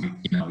use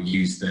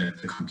the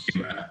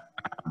computer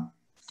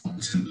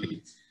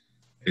competently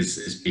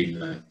has been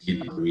the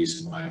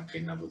reason why I've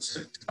been able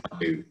to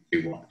do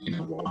what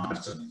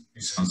I've done.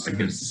 It sounds like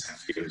it's the same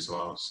for you as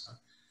well. So.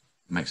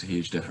 It makes a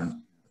huge difference.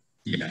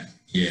 Yeah.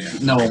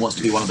 No one wants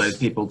to be one of those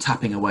people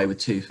tapping away with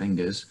two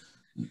fingers,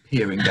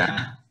 peering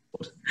down.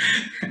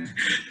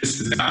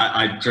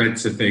 I dread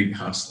to think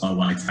how slow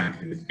my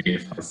typing would be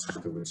if I was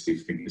typing with two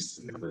fingers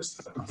together.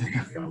 So I think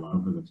I'd be all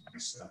over the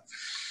place. So,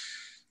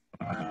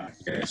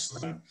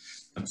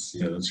 that's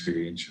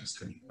really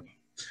interesting.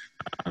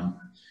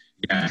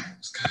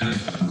 It's kind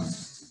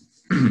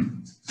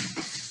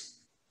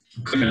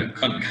of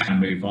kind of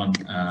move on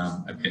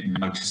a bit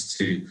now, just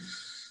to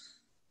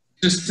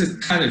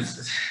kind of,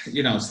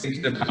 you know,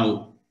 thinking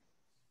about,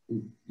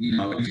 you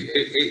know, are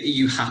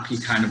you happy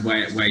kind of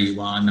where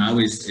you are now?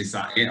 Is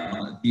that it?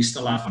 Or do you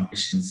still have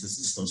ambitions? Is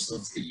there still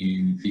stuff that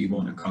you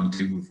want to go and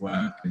do with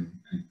work? And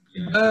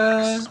you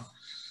know,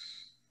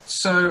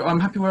 so I'm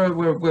happy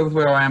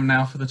where I am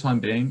now for the time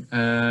being.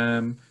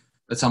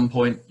 At some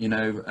point, you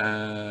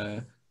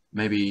know,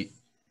 maybe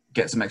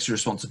get some extra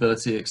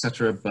responsibility,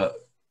 etc. But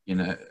you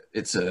know,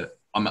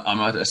 I'm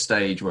at a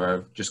stage where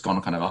I've just gone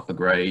kind of up a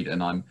grade,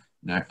 and I'm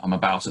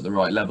about at the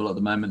right level at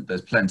the moment.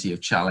 There's plenty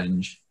of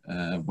challenge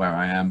where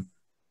I am.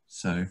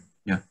 So,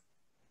 yeah.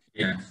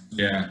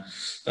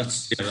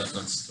 That's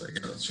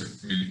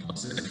really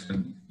positive.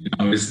 And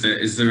is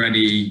there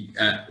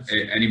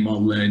any more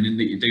learning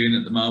that you're doing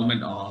at the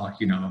moment, or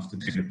after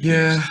doing a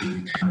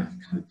PhD, you kind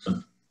of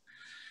done?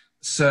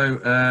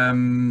 So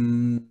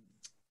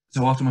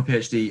after my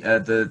PhD,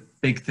 the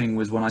big thing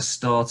was when I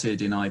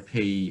started in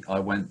IP, I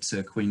went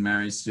to Queen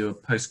Mary's to do a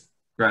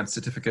postgrad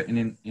certificate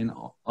in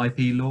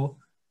IP law.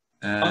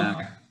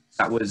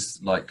 That was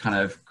like kind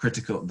of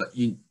critical.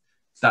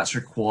 That's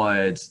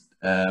required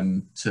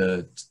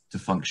to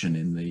function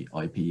in the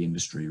IP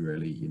industry.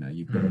 Really,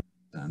 you've got to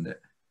understand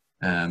it.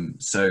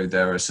 So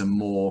there are some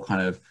more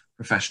kind of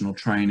professional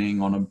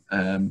training on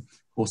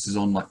courses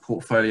on like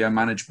portfolio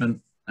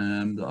management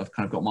that I've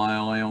kind of got my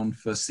eye on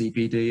for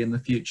CPD in the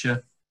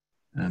future.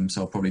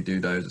 So I'll probably do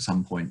those at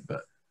some point.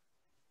 But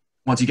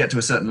once you get to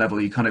a certain level,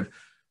 you kind of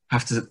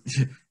have to,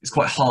 it's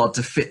quite hard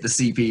to fit the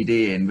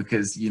CPD in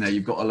because,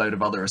 you've got a load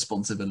of other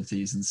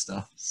responsibilities and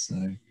stuff. So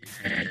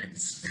yeah,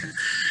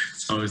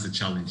 it's always a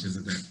challenge,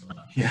 isn't it?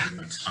 Yeah.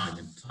 Time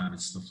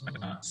and stuff like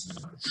that. So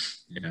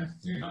yeah,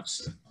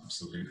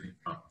 absolutely.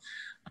 But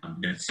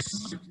it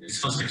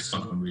sounds like it's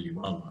going really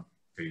well.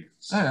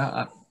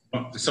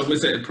 So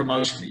was it a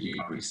promotion that you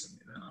got recently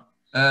then?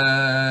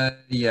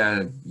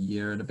 Yeah, a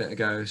year and a bit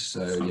ago.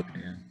 So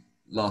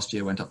last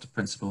year went up to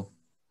principal.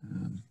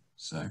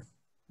 So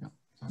yeah,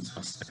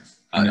 fantastic.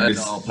 At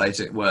our place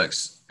it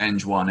works Eng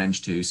 1, Eng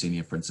 2,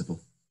 senior principal.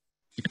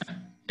 Yeah.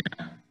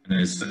 And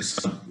there's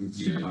how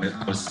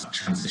was that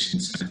transition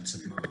to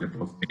the grade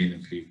above being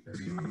if you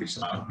managed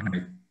that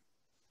okay?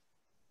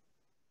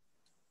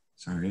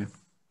 Sorry. Yeah.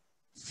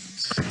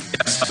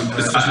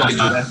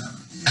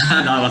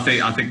 No, I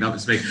think that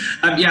was me.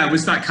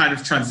 Was that kind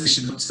of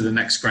transition up to the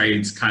next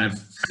grades kind of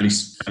fairly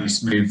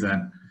smooth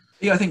then?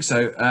 Yeah, I think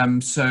so.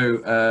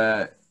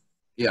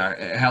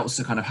 It helps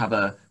to kind of have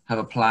a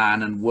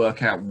plan and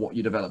work out what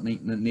your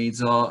development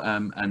needs are.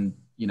 And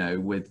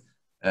with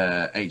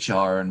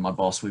HR and my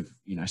boss, we've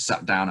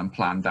sat down and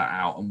planned that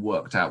out and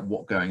worked out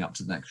what going up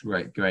to the next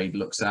grade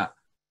looks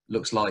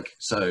like.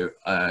 So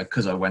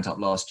because I went up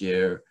last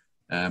year,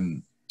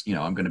 I'm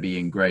going to be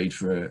in grade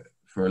for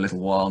a little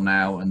while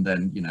now, and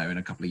then in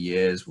a couple of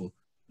years we'll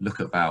look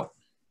about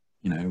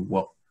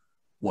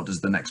what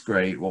does the next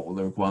grade, what will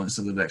the requirements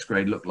of the next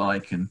grade look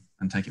like, and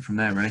take it from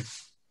there, really.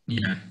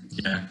 Yeah.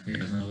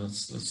 No,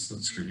 that's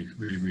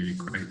really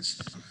great.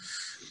 So,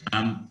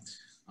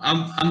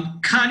 I'm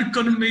kind of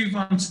going to move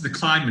on to the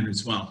climbing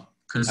as well.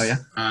 Because,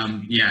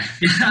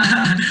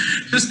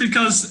 just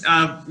because,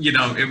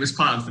 it was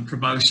part of the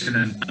promotion,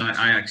 and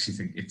I actually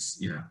think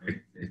it's,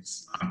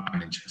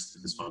 I'm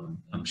interested as well, and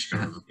I'm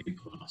sure other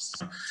people are.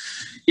 So,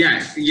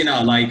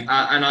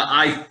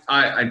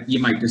 I you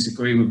might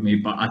disagree with me,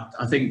 but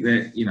I think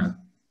that,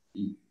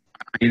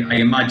 I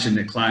imagine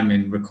that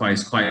climbing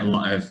requires quite a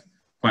lot of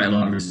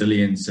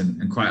resilience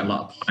and quite a lot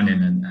of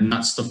planning, and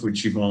that's stuff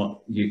which you've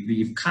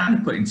kind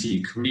of put into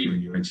your career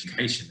and your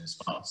education as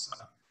well. So.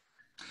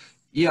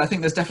 Yeah, I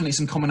think there's definitely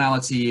some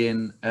commonality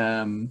in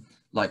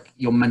like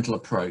your mental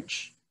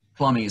approach.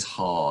 Climbing is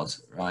hard,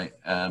 right?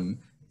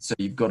 So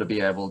you've got to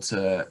be able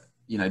to,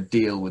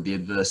 deal with the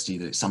adversity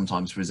that it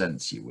sometimes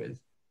presents you with.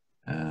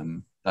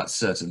 That's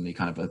certainly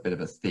kind of a bit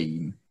of a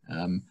theme.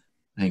 I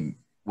think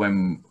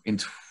when in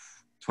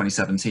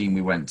 2017 we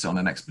went on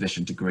an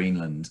expedition to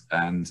Greenland,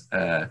 and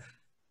the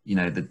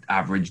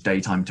average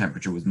daytime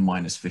temperature was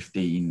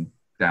 -15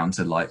 down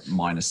to like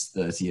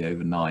 -30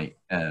 overnight.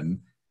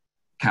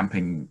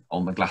 Camping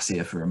on the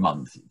glacier for a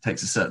month, it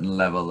takes a certain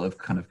level of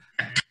kind of,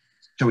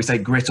 shall we say,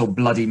 grit or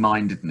bloody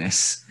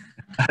mindedness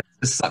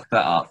to suck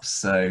that up.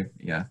 So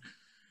yeah,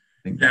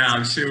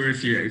 I'm sure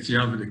if you're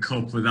having to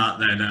cope with that,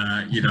 then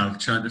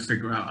trying to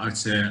figure out how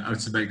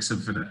to make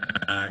something,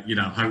 how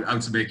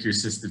to make your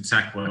assistive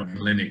tech work in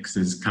Linux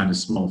is kind of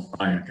small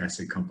fry, I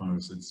guess, in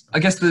comparisons. I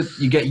guess that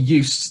you get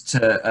used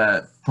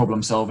to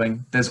problem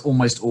solving. There's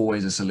almost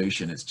always a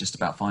solution. It's just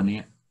about finding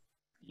it.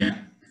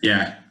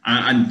 Yeah,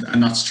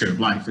 and that's true of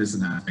life,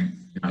 isn't it? I think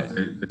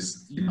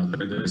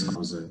there's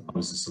always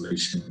a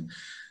solution,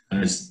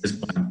 and as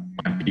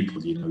blind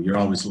people, you're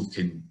always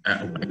looking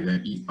at a way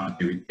that you might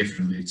do it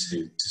differently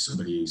to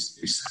somebody who's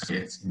said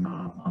it.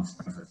 I've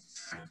never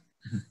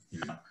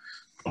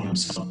problem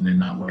solving in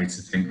that way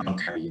to think,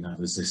 okay,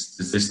 there's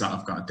this that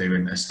I've got to do,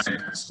 and this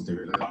I'll do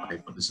it that way,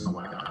 but there's no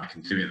way that I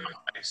can do it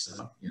that way.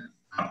 So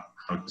how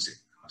does it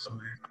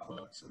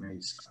work for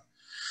me? So.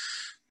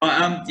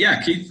 But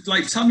can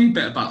you tell me a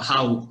bit about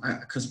how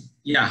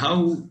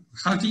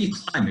do you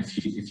climb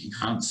if you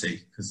can't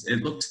see? Because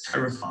it looks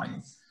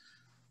terrifying.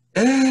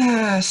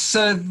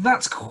 So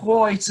that's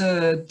quite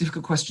a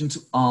difficult question to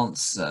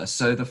answer.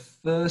 So the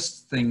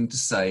first thing to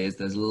say is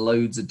there's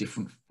loads of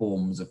different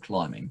forms of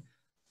climbing.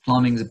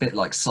 Climbing is a bit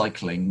like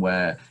cycling,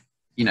 where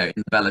in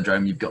the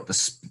velodrome you've got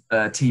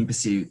the team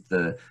pursuit,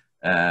 the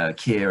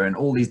Kira, and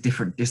all these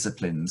different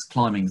disciplines.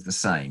 Climbing's the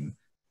same.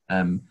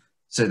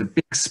 So the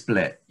big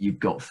split you've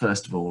got,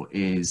 first of all,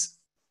 is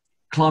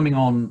climbing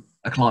on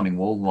a climbing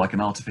wall, like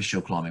an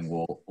artificial climbing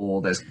wall,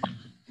 or that's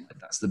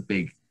the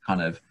big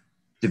kind of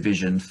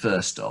division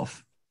first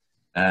off.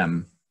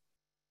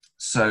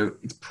 So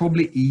it's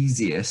probably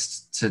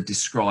easiest to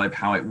describe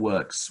how it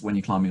works when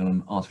you're climbing on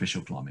an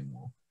artificial climbing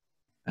wall.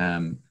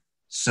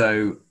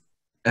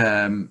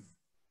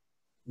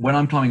 When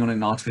I'm climbing on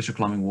an artificial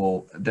climbing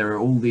wall, there are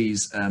all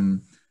these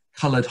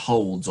coloured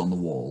holds on the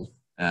wall,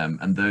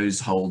 and those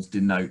holds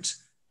denote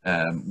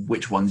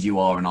which ones you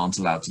are and aren't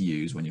allowed to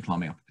use when you're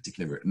climbing up a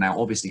particular route. Now,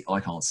 obviously, I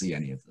can't see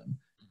any of them.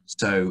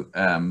 So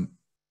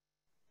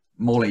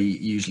Molly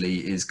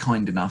usually is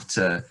kind enough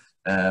to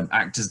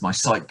act as my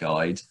sight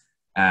guide,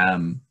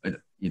 and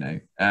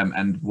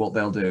what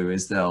they'll do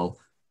is they'll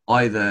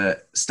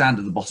either stand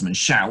at the bottom and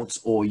shout,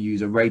 or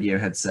use a radio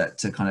headset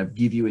to kind of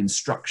give you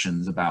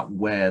instructions about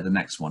where the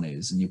next one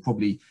is.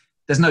 And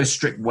there's no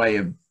strict way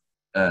of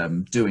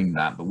doing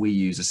that, but we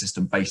use a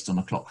system based on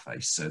a clock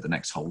face. So the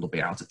next hold will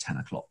be out at 10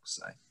 o'clock,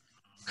 say.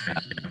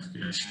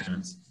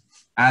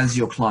 As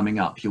you're climbing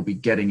up, you'll be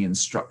getting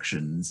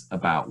instructions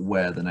about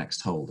where the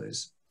next hold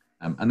is.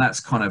 And that's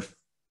kind of,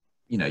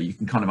 you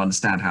can kind of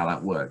understand how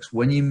that works.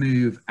 When you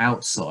move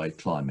outside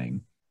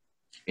climbing,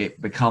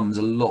 it becomes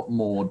a lot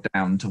more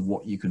down to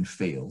what you can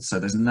feel. So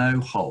there's no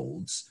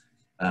holds.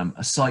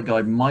 A sight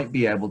guide might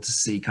be able to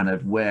see kind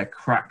of where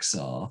cracks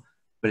are,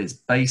 but it's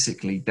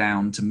basically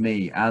down to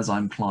me as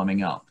I'm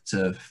climbing up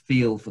to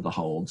feel for the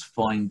holds,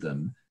 find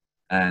them,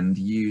 and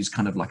use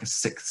kind of like a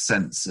sixth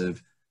sense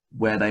of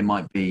where they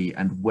might be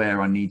and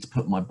where I need to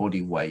put my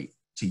body weight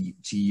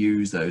to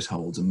use those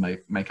holds and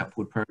make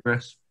upward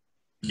progress.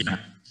 Yeah.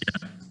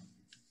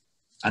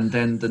 And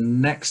then the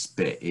next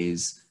bit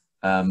is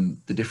the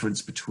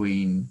difference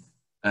between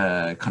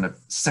kind of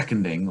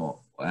seconding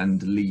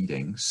and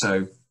leading.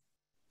 So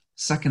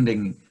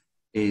seconding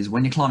is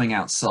when you're climbing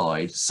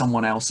outside,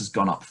 someone else has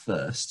gone up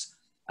first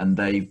and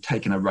they've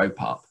taken a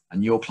rope up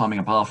and you're climbing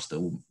up after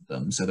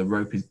them. So the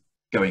rope is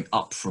going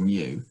up from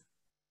you.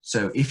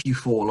 So if you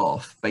fall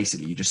off,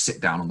 basically you just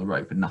sit down on the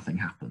rope and nothing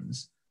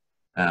happens,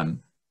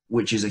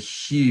 which is a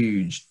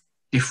huge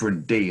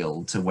different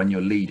deal to when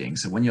you're leading.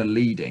 So when you're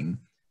leading,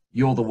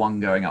 you're the one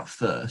going up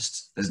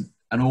first.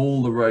 And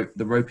all the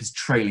rope is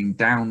trailing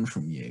down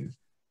from you.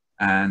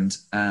 And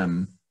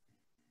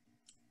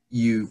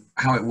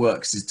how it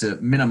works is to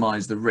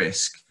minimize the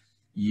risk.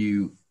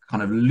 You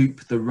kind of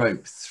loop the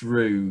rope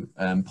through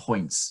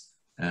points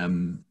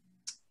in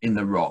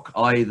the rock,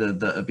 either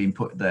that have been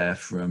put there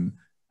from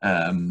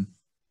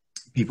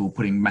people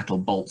putting metal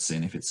bolts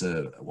in if it's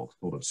what's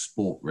called a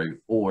sport route,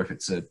 or if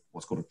it's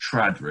what's called a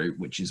trad route,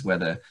 which is where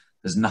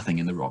there's nothing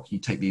in the rock. You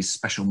take these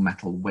special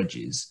metal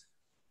wedges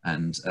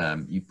and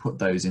you put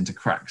those into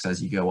cracks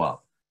as you go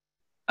up.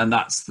 And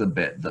that's the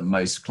bit that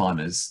most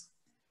climbers,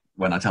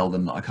 when I tell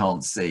them that I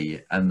can't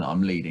see and that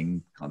I'm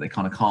leading, they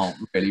kind of can't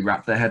really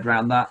wrap their head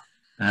around that.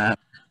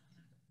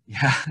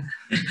 Yeah.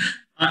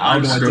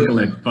 I'm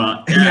struggling,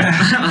 but yeah.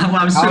 I'm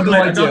How do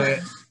struggling. I do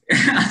it?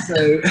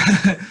 So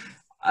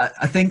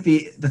I think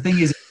the thing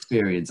is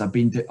experience. I've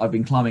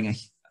been climbing a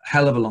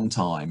hell of a long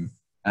time,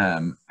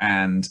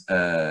 and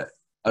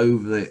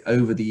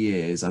over the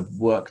years I've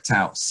worked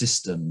out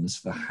systems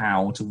for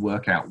how to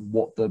work out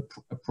what the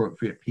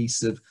appropriate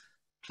piece of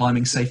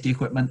climbing safety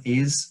equipment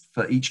is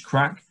for each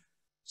crack.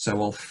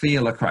 So I'll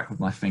feel a crack with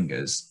my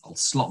fingers, I'll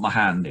slot my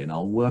hand in,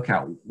 I'll work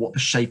out what the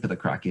shape of the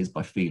crack is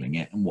by feeling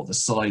it and what the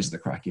size of the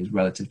crack is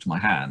relative to my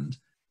hand.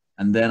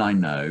 And then I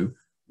know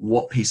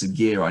what piece of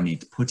gear I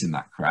need to put in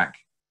that crack.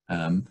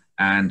 And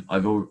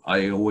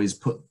I always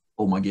put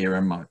all my gear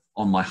on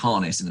my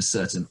harness in a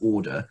certain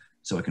order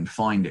so I can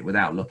find it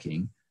without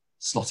looking,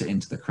 slot it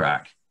into the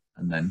crack,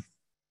 and then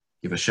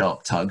give a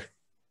sharp tug,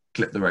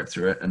 clip the rope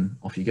through it, and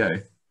off you go.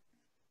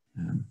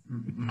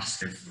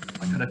 Massive.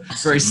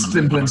 Very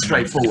simple and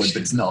straightforward,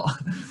 but it's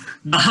not.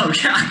 No,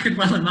 yeah, I could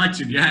well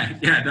imagine. Yeah,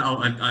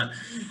 no,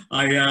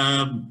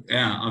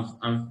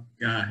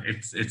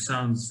 it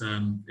sounds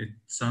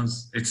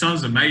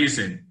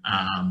amazing.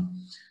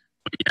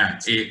 But yeah,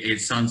 it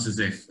sounds as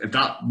if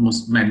that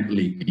must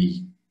mentally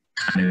be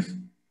kind of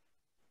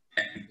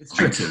it's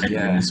tricky,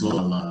 yeah, as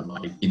well.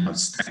 Like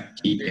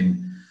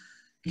keeping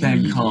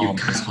calm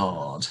is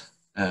hard.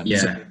 Yeah.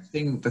 So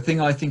the thing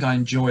I think I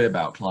enjoy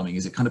about climbing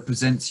is it kind of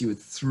presents you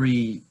with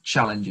three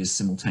challenges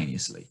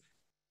simultaneously.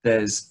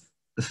 There's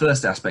the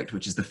first aspect,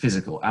 which is the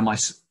physical. Am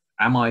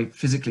I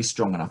physically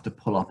strong enough to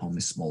pull up on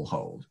this small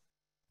hold?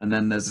 And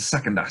then there's the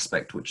second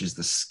aspect, which is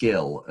the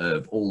skill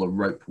of all the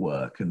rope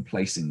work and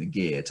placing the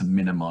gear to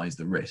minimize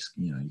the risk.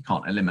 You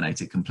can't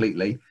eliminate it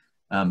completely,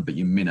 but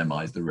you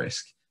minimize the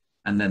risk.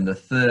 And then the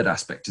third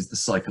aspect is the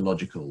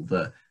psychological,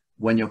 that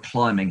when you're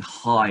climbing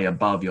high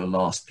above your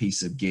last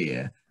piece of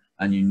gear,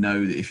 and you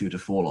know that if you were to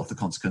fall off, the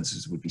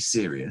consequences would be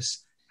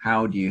serious.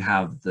 How do you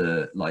have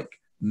the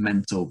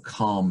mental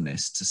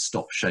calmness to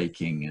stop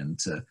shaking and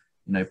to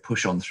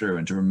push on through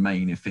and to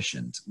remain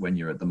efficient when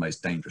you're at the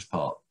most dangerous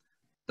part?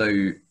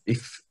 So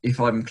if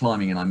I'm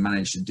climbing and I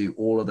manage to do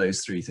all of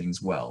those three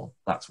things well,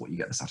 that's what you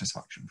get the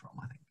satisfaction from,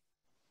 I think.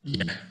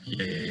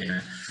 Yeah.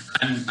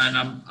 And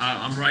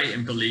I'm right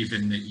in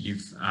believing that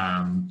you've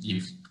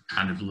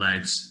kind of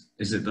led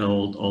is it the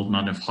old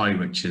man of High,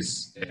 which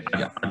is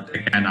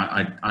again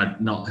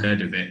I'd not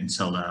heard of it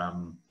until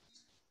a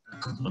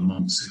couple of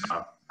months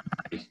ago.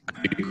 I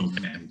googled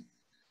it, and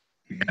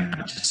again,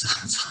 that just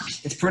sounds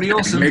like it's pretty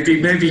awesome.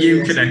 Maybe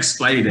you can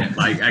explain it,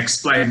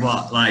 explain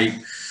what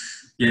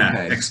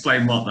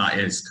explain what that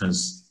is,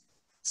 because.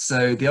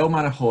 So the Old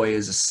Man of Hoy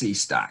is a sea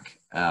stack,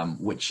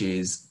 which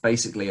is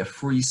basically a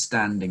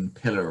freestanding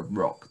pillar of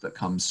rock that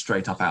comes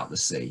straight up out the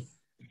sea.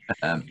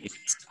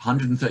 It's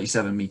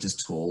 137 meters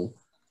tall,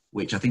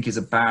 which I think is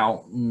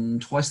about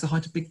twice the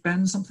height of Big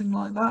Ben, something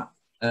like that.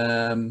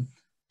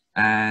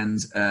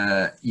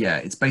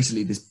 It's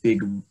basically this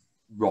big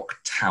rock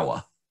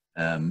tower.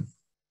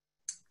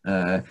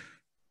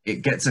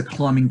 It gets a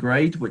climbing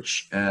grade,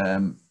 which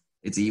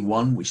it's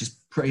E1, which is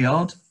pretty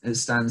hard. It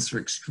stands for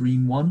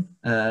Extreme 1.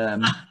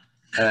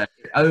 It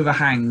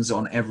overhangs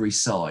on every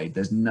side.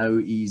 There's no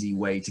easy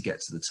way to get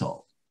to the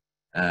top.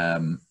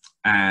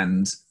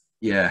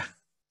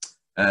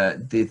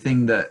 The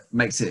thing that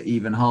makes it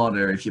even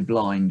harder if you're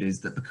blind is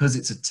that because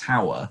it's a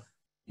tower,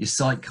 your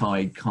sight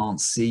guide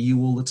can't see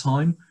you all the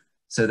time.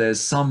 So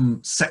there's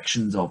some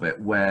sections of it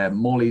where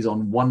Molly's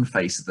on one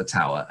face of the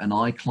tower and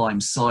I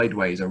climb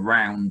sideways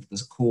around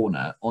the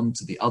corner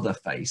onto the other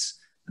face,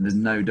 and there's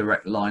no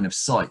direct line of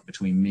sight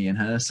between me and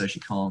her, so she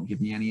can't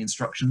give me any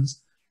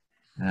instructions.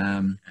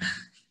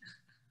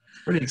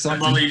 Pretty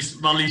exciting.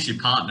 Molly's your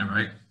partner,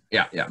 right?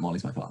 Yeah,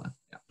 Molly's my partner.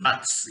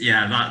 That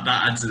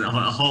adds a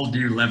whole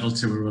new level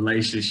to a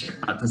relationship,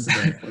 doesn't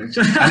it?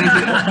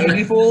 and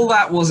if all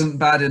that wasn't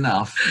bad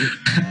enough, it's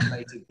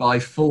dominated by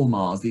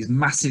fulmars, these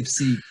massive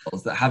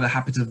seagulls that have a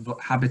habit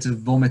of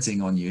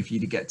vomiting on you if you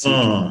get too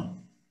close.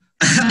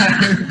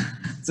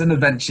 It's an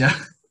adventure.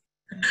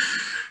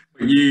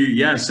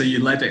 So you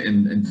led it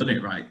and done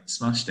it right,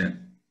 smashed it.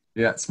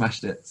 Yeah,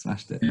 smashed it.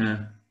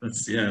 Yeah,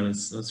 that's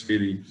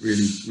really,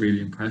 really, really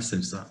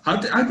impressive. So how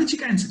did you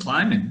get into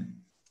climbing?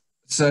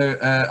 So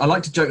I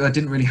like to joke that I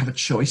didn't really have a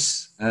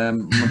choice. Part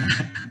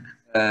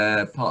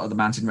of the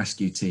mountain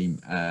rescue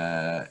team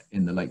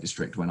in the Lake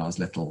District when I was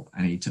little,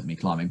 and he took me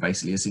climbing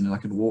basically as soon as I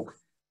could walk.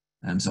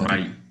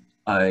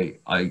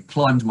 I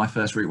climbed my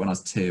first route when I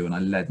was 2, and I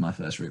led my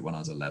first route when I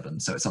was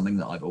 11. So it's something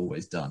that I've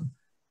always done.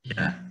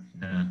 Yeah.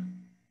 And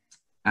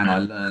I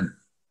learned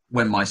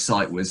when my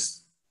sight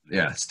was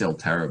still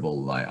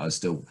terrible. Like I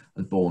was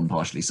born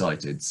partially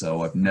sighted,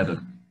 so I've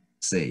never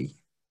see.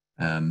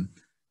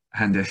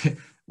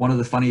 One of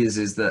the funniest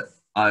is that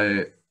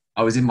I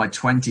was in my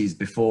 20s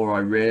before I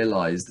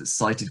realized that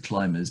sighted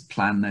climbers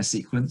plan their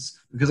sequence.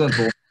 Because I was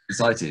born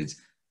sighted,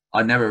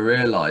 I never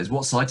realized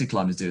what sighted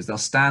climbers do is they'll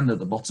stand at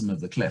the bottom of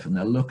the cliff and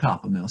they'll look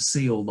up and they'll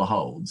see all the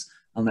holds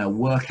and they'll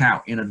work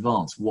out in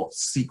advance what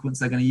sequence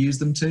they're going to use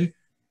them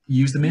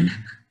in.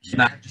 And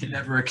that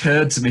never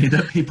occurred to me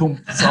that people's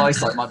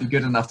eyesight might be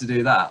good enough to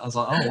do that. I was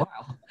like, oh,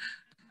 wow.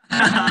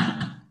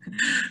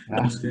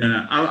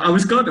 I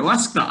was going to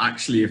ask that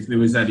actually, if there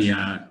was any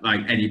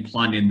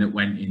planning that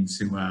went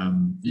into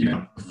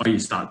before you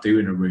start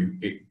doing a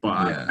route,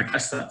 I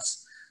guess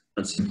that's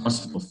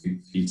impossible for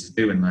you to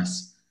do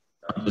unless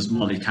does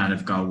Molly kind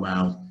of go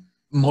well.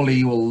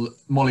 Molly will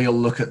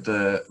look at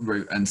the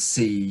route and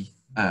see.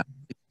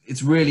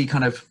 It's really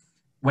kind of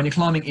when you're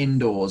climbing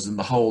indoors and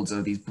the holds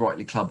are these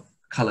brightly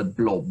coloured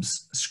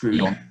blobs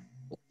screwed on,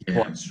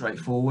 quite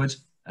straightforward.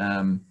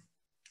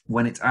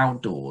 When it's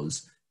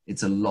outdoors,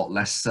 it's a lot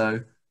less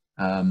so.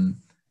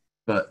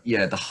 But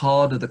the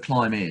harder the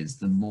climb is,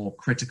 the more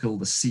critical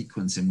the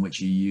sequence in which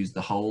you use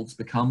the holds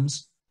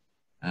becomes.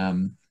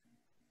 On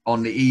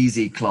the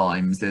easy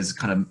climbs, there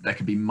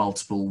could be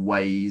multiple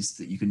ways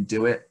that you can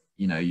do it.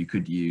 You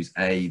could use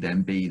A,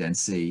 then B, then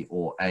C,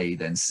 or A,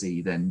 then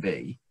C, then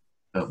B.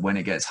 But when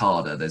it gets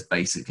harder, there's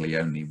basically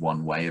only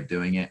one way of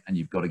doing it, and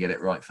you've got to get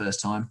it right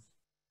first time.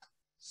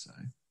 So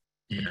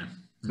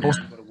you've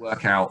also got to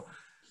work out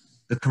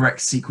the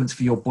correct sequence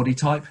for your body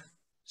type.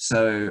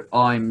 So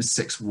I'm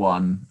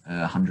 6'1",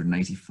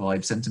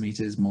 185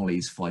 centimeters.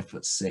 Molly's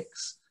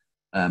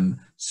 5'6".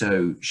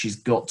 So she's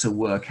got to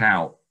work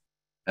out,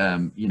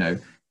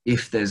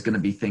 if there's going to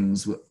be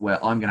things where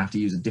I'm going to have to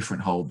use a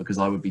different hold because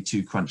I would be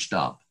too crunched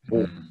up,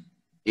 or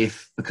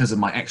if because of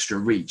my extra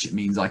reach, it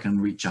means I can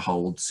reach a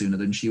hold sooner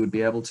than she would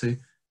be able to.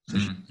 So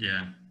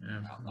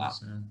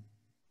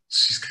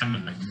she's kind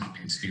of like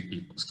mapping two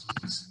people's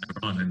climbs,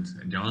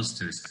 and yours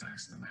to this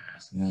extent.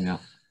 Yeah.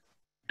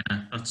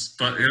 That's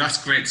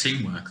great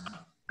teamwork.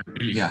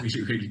 Really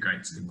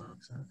great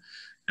teamwork. So,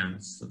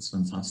 that's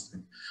fantastic.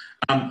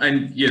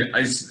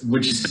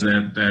 Would you say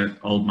the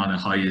Old Man of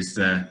High is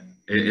that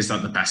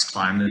the best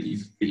climb that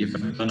you've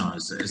ever done, or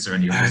is there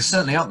any others? It's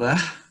certainly up there.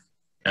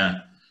 Yeah.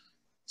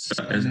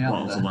 So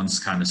what other ones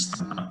kind of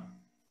stand out?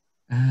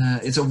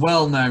 It's a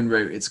well-known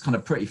route. It's kind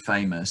of pretty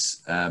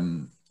famous.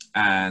 Because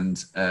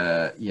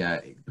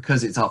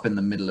it's up in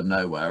the middle of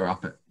nowhere,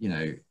 up at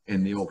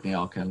in the Orkney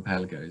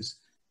archipelagos.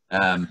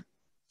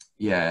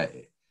 It's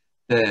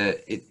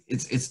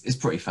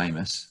pretty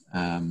famous.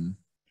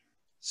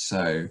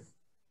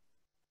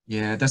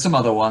 There's some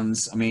other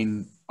ones. I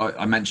mean,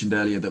 I mentioned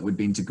earlier that we'd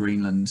been to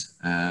Greenland,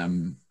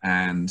 and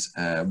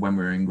when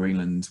we were in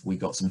Greenland, we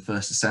got some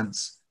first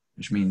ascents,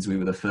 which means we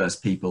were the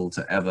first people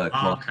to ever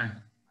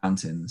climb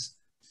mountains.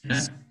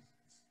 Yeah.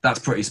 That's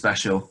pretty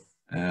special,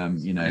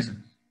 you know.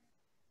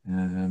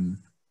 And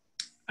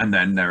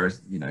then there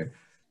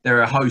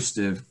are a host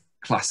of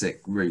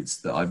classic routes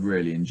that I've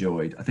really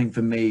enjoyed. I think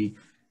for me,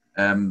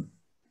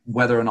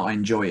 whether or not I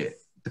enjoy it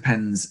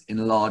depends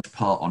in large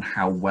part on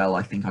how well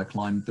I think I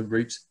climbed the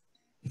route.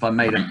 If I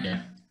made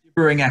a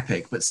shivering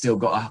epic but still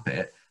got up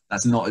it,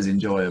 that's not as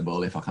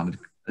enjoyable if I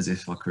as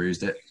if I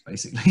cruised it,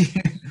 basically.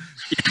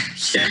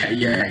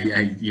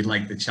 yeah. You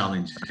like the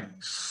challenge.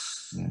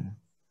 Yeah.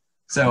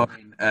 So I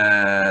mean,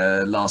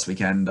 last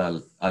weekend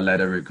I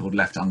led a route called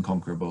Left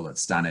Unconquerable at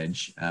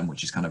Stanage,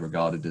 which is kind of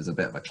regarded as a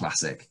bit of a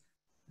classic,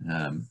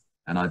 and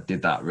I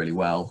did that really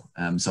well.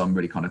 So I'm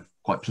really kind of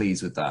quite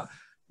pleased with that.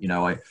 You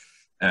know,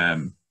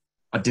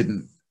 I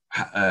didn't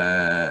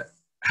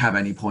have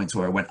any points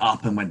where I went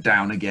up and went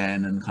down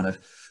again and kind of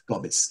got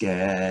a bit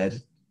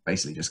scared.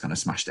 Basically, just kind of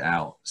smashed it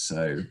out.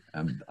 So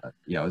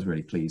yeah, I was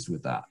really pleased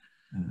with that.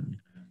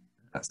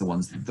 That's the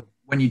ones that,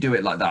 when you do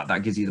it like that,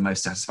 that gives you the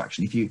most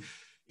satisfaction. If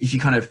you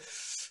kind of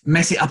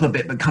mess it up a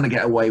bit but kind of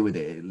get away with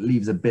it, it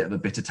leaves a bit of a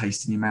bitter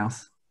taste in your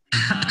mouth.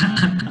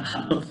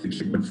 I don't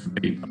think it would for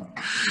me.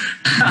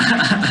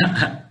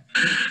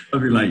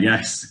 I'd be like,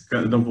 yes,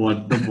 got another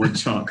one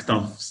chalked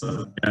off.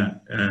 So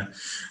yeah.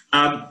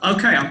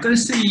 Okay, I'm going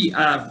to see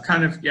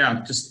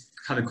just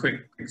kind of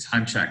quick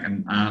time check,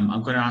 and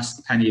I'm going to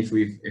ask Penny if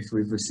we've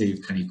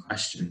received any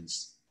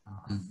questions.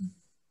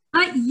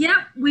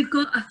 Yeah, we've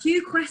got a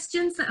few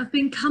questions that have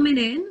been coming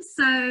in.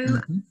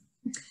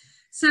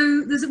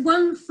 So there's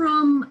one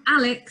from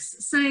Alex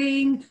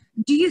saying,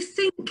 do you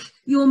think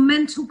your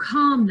mental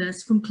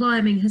calmness from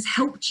climbing has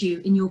helped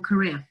you in your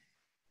career?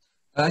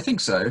 I think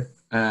so.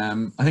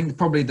 I think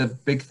probably the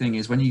big thing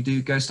is when you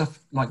do go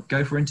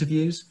for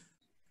interviews,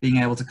 being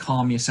able to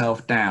calm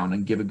yourself down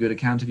and give a good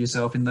account of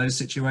yourself in those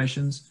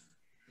situations.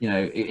 You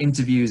know,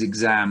 interviews,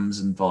 exams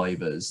and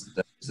vivas,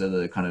 those are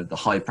the kind of the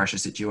high pressure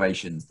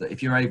situations that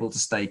if you're able to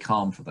stay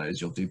calm for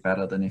those, you'll do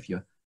better than if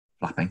you're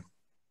flapping.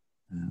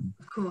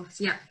 Of course,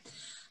 yeah.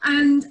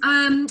 And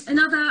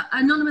another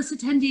anonymous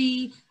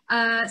attendee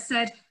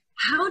said,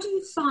 how do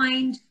you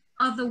find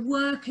other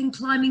work and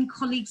climbing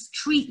colleagues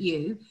treat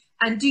you?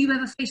 And do you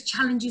ever face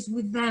challenges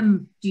with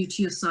them due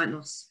to your sight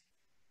loss?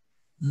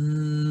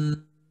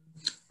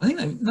 I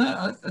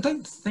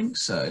don't think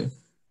so.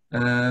 I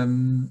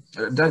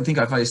don't think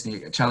I faced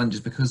any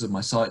challenges because of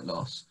my sight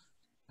loss.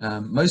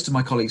 Most of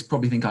my colleagues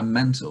probably think I'm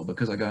mental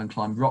because I go and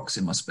climb rocks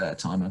in my spare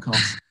time and I can't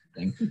see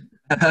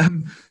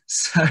anything.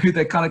 So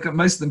they kind of,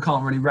 most of them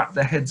can't really wrap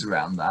their heads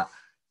around that.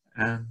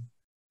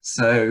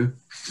 So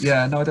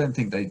yeah, no, I don't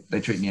think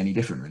they treat me any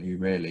differently,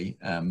 really.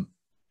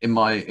 In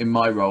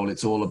my role,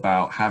 it's all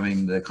about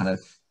having the kind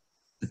of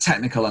the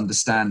technical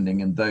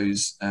understanding and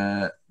those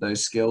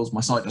skills.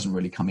 My sight doesn't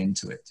really come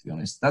into it, to be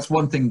honest. That's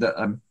one thing that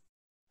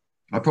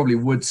I probably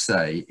would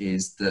say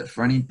is that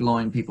for any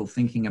blind people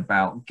thinking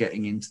about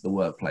getting into the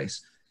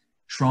workplace,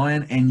 try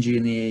and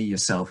engineer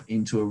yourself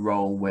into a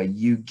role where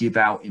you give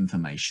out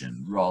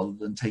information rather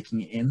than taking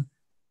it in.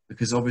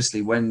 Because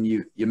obviously when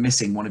you're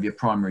missing one of your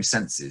primary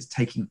senses,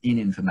 taking in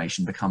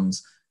information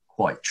becomes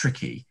quite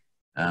tricky.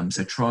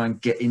 So try and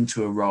get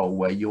into a role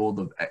where you're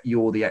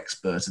the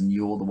expert and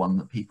you're the one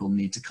that people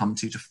need to come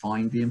to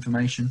find the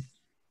information.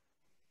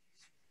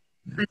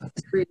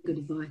 That's really good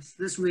advice.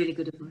 That's really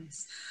good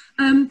advice.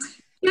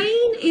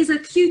 Jane is a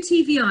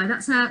QTVI.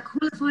 That's a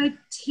qualified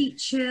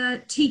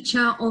teacher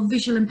of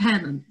visual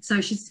impairment.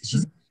 So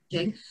she's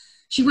teaching.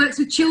 She works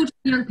with children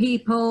and young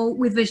people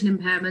with vision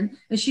impairment,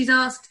 and she's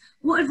asked,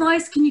 what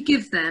advice can you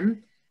give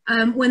them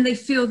when they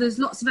feel there's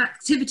lots of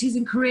activities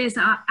and careers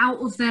that are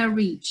out of their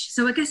reach?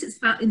 So I guess it's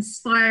about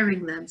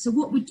inspiring them. So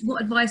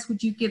what advice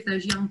would you give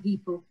those young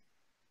people?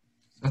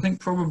 I think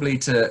probably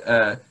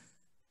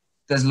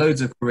there's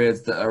loads of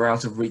careers that are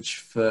out of reach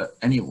for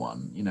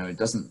anyone. You know, it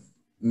doesn't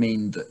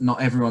mean that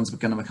not everyone's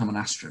going to become an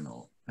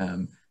astronaut.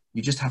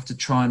 You just have to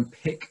try and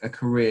pick a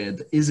career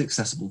that is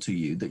accessible to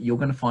you, that you're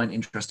going to find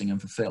interesting and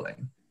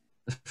fulfilling.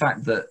 The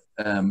fact that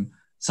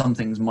some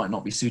things might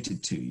not be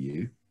suited to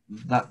you,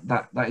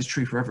 that is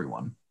true for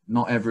everyone.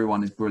 Not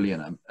everyone is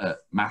brilliant at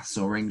maths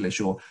or English,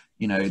 or,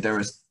 you know,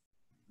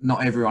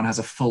 not everyone has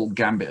a full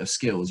gambit of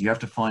skills. You have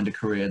to find a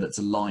career that's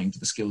aligned to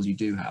the skills you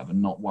do have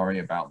and not worry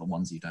about the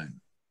ones you don't.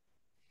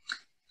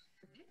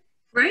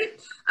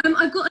 Great.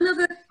 I've got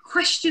another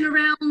question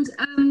around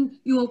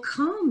your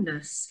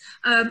calmness.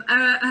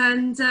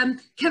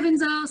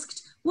 Kevin's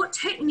asked, what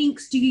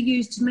techniques do you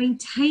use to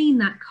maintain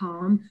that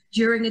calm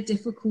during a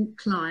difficult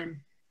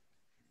climb?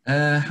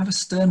 Have a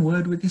stern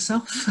word with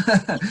yourself.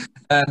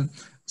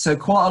 So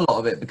quite a lot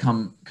of it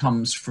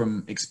comes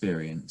from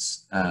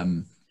experience.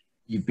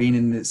 You've been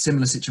in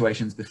similar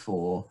situations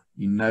before.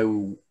 You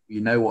know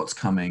what's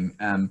coming,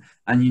 and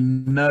you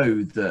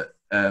know that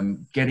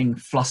getting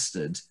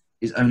flustered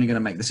is only going to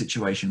make the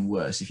situation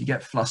worse. If you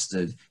get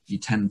flustered, you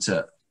tend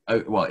to,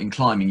 well, in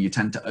climbing, you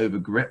tend to over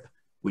grip.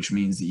 which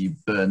means that you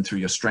burn through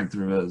your strength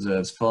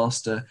reserves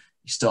faster.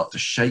 You start to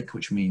shake,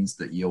 which means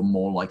that you're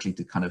more likely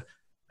to kind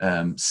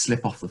of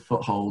slip off the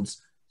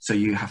footholds. So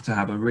you have to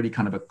have a really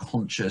kind of a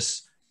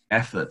conscious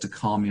effort to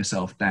calm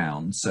yourself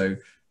down. So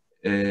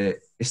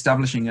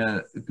establishing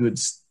a good,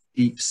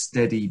 deep,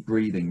 steady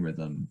breathing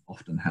rhythm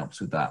often helps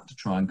with that, to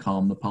try and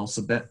calm the pulse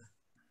a bit.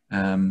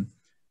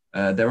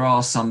 There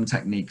are some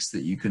techniques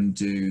that you can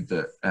do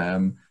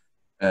that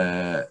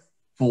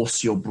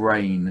force your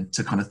brain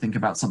to kind of think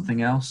about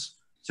something else.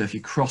 So if you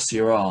cross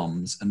your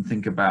arms and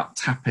think about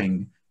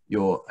tapping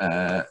your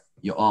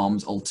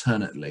arms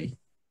alternately,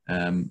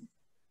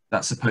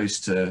 that's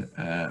supposed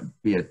to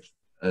be a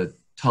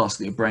task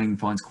that your brain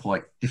finds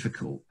quite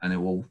difficult, and it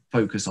will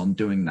focus on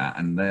doing that,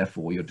 and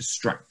therefore you're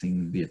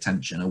distracting the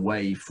attention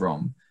away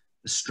from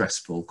the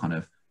stressful kind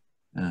of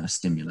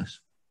stimulus.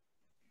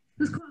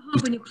 It's quite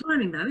hard when you're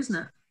climbing though, isn't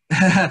it?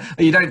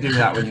 You don't do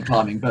that when you're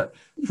climbing, but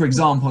for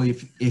example,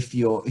 if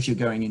you're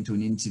going into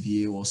an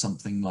interview or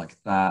something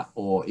like that,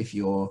 or if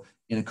you're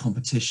in a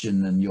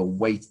competition and you're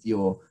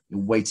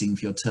waiting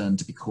for your turn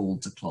to be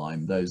called to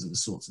climb, those are the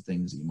sorts of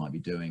things that you might be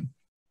doing.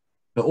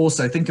 But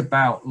also think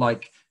about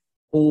like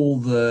all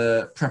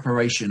the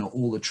preparation or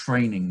all the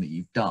training that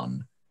you've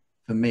done.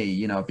 For me,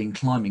 you know, I've been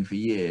climbing for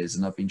years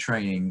and I've been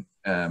training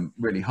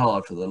really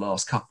hard for the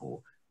last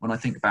couple. When I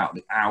think about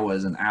the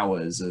hours and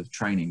hours of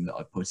training that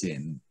I put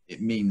in,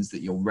 it means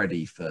that you're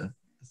ready for the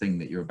thing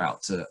that you're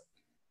about to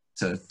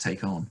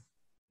take on.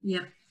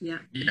 Yeah, yeah.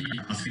 Yeah,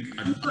 I think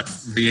I'd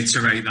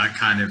reiterate that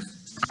kind of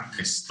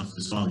practice stuff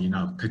as well, you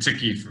know,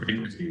 particularly for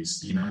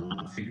interviews. You know,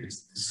 I think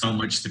there's so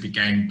much to be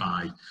gained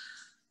by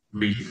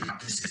really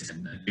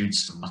practicing and doing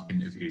some mock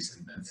interviews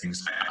and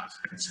things like that.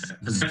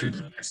 Because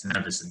everybody gets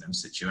nervous in them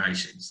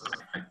situations. So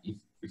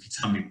if you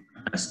tell me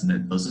a person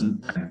that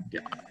doesn't, then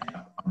yeah,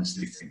 I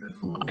honestly think they're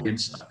lying.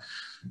 So,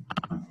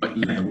 but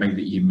you know, the way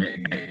that you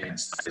mitigate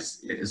against that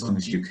is, as long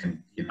as you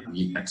can, you know,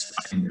 you get to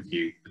that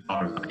interview, the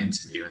bar of that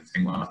interview, and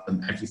think, well, I've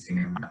done everything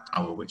in my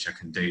power which I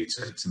can do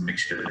to make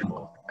sure that I'm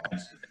more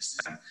prepared for this.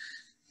 Then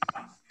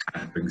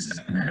kind of brings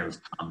an air of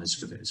calmness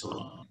with it as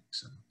well.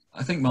 So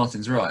I think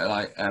Martin's right.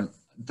 Like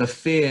the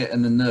fear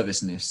and the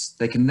nervousness,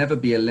 they can never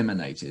be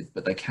eliminated,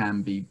 but they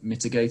can be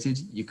mitigated.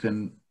 You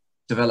can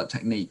develop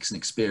techniques and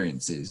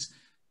experiences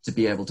to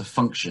be able to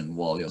function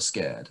while you're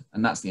scared.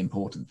 And that's the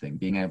important thing,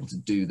 being able to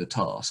do the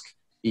task,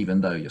 even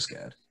though you're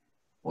scared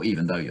or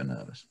even though you're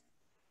nervous.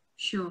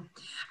 Sure.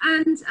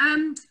 And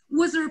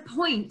was there a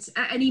point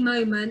at any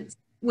moment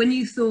when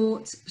you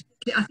thought,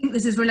 I think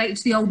this is related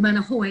to the old man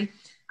ahoy,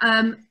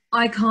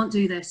 I can't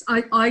do this.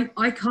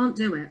 I can't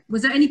do it.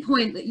 Was there any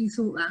point that you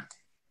thought that?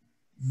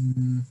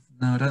 No,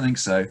 I don't think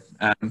so.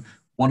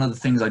 One of the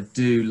things I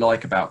do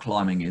like about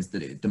climbing is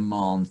that it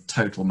demands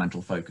total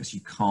mental focus.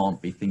 You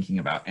can't be thinking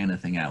about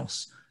anything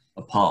else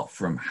apart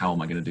from how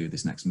am I going to do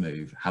this next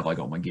move? Have I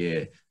got my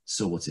gear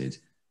sorted?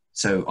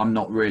 So I'm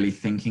not really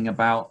thinking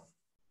about,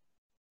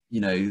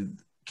 you know,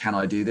 can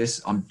I do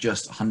this? I'm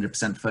just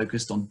 100%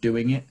 focused on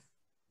doing it.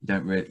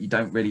 You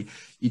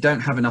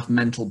don't have enough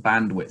mental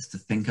bandwidth to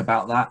think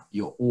about that.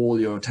 All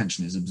your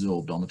attention is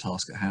absorbed on the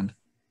task at hand.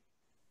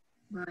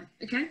 Right,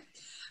 okay.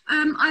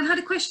 I've had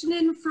a question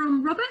in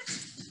from Robert.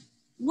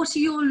 What are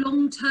your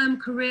long-term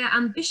career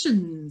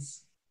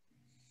ambitions?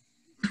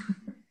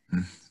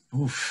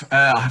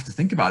 I have to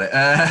think about it.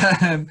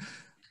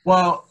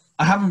 Well,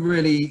 I haven't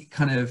really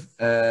kind of,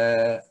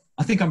 I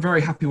think I'm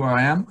very happy where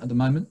I am at the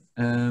moment.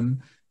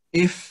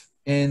 If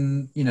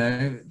in, you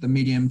know, the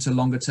medium to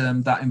longer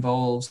term, that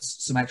involves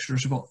some extra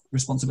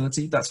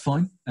responsibility, that's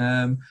fine.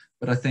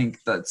 But I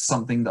think that's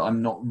something that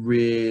I'm not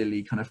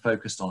really kind of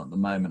focused on at the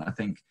moment. I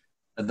think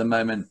at the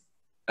moment,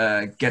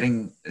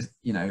 getting,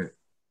 you know,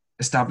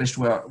 established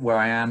where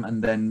I am,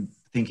 and then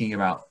thinking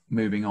about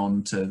moving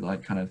on to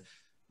like kind of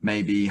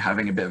maybe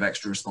having a bit of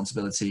extra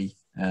responsibility.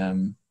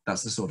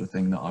 That's the sort of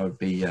thing that I would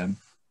be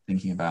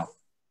thinking about.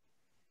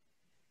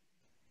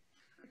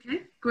 Okay,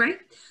 great.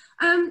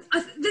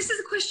 This is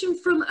a question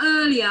from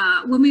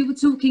earlier when we were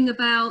talking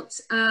about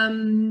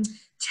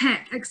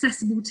tech,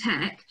 accessible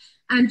tech,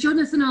 and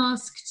Jonathan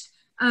asked,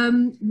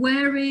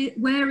 where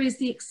is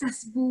the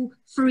accessible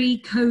free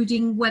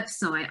coding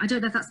website? I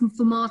don't know if that's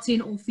for Martin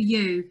or for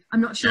you.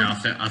 I'm not sure.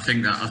 Yeah, I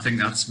think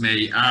that's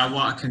me.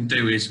 What I can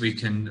do is we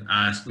can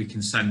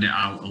send it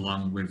out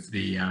along with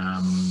the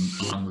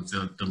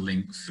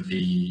link for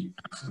the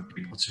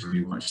people to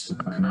rewatch the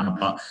webinar.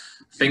 But I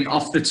think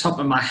off the top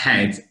of my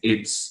head,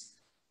 it's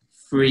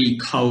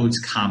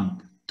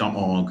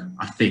freecodecamp.org,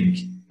 I think.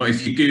 But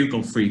if you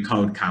Google free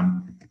code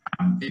camp,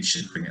 it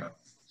should bring it up.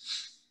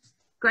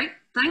 Great,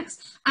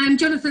 thanks. And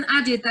Jonathan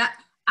added that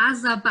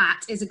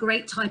Azabat is a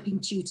great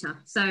typing tutor.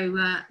 So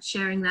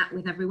sharing that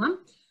with everyone.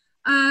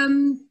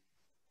 Going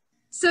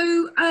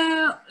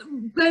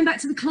back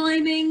to the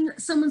climbing,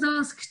 someone's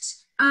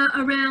asked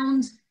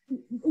around,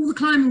 all the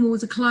climbing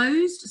walls are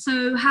closed.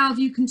 So how have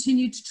you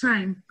continued to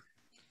train?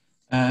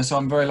 So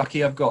I'm very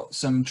lucky. I've got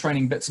some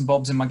training bits and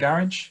bobs in my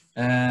garage.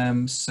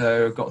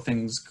 So I've got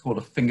things called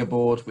a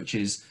fingerboard, which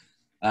is,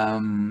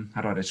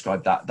 how do I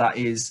describe that? That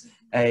is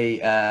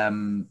a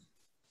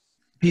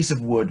piece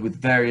of wood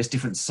with various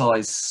different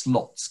size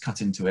slots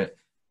cut into it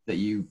that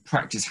you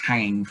practice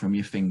hanging from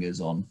your fingers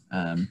on,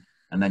 and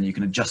then you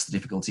can adjust the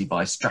difficulty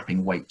by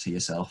strapping weight to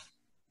yourself.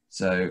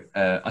 So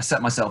I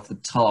set myself the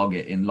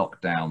target in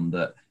lockdown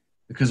that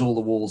because all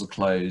the walls are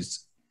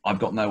closed, I've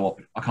got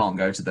I can't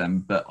go to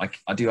them, but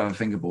I do have a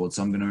fingerboard,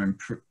 so I'm going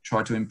to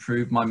try to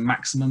improve my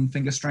maximum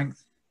finger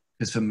strength,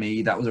 because for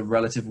me that was a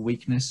relative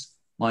weakness.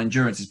 My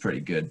endurance is pretty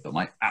good, but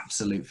my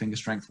absolute finger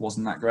strength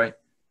wasn't that great.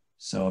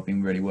 So I've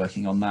been really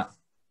working on that.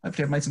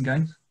 Hopefully I've made some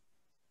gains.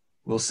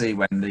 We'll see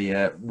when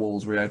the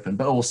walls reopen.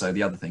 But also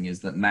the other thing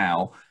is that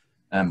now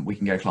we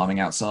can go climbing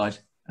outside.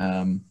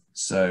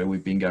 So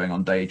we've been going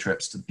on day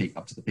trips to the peak,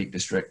 up to the Peak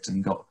District,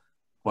 and got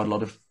quite a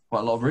lot of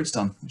routes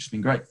done, which has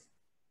been great.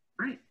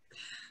 Right.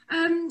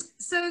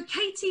 So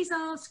Katie's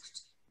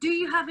asked, do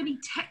you have any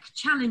tech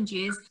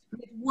challenges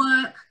with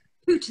work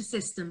computer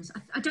systems?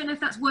 I don't know if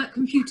that's work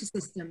computer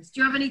systems.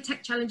 Do you have any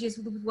tech challenges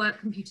with work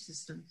computer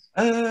systems?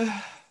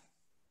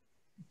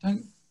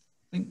 Don't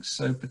think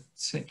so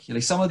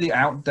particularly. Some of the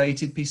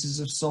outdated pieces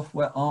of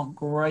software aren't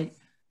great.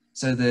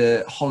 So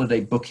the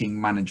holiday booking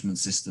management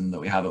system that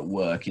we have at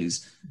work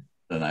is,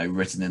 I don't know,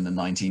 written in the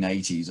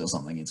 1980s or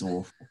something. It's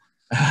awful.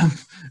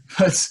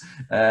 But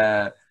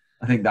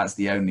I think that's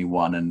the only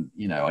one, and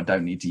you know, I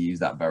don't need to use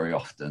that very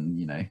often,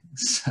 you know.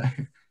 So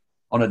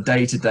on a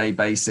day-to-day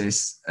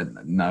basis,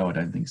 no, I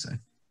don't think so.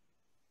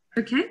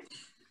 Okay.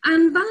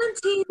 And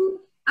Valentine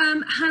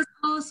has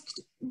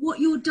asked what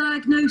your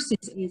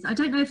diagnosis is. I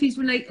don't know if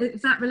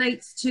if that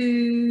relates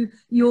to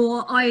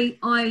your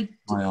eye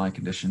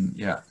condition.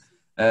 Yeah.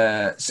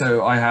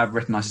 So I have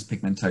retinitis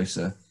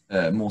pigmentosa.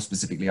 More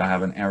specifically, I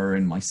have an error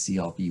in my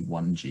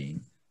CRB1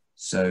 gene.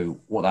 So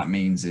what that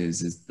means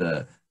is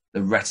the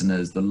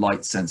retinas, the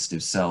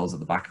light-sensitive cells at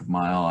the back of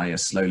my eye, are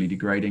slowly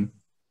degrading.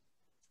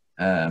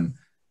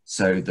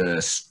 So the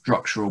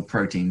structural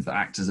proteins that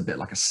act as a bit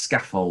like a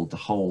scaffold to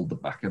hold the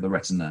back of the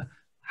retina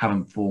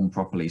haven't formed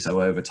properly.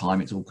 So over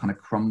time, it's all kind of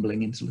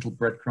crumbling into little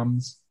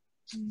breadcrumbs.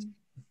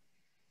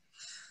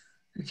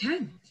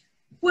 Okay.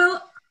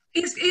 Well,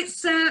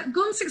 it's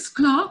gone 6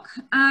 o'clock.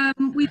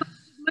 We've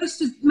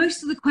answered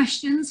most of the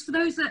questions. For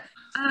those that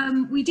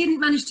we didn't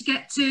manage to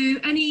get to,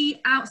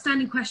 any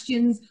outstanding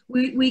questions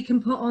we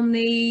can put on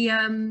the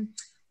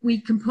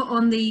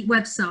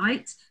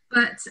website.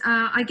 But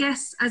I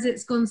guess as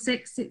it's gone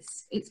 6,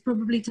 it's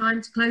probably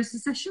time to close the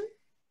session.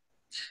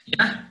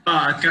 Yeah,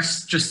 I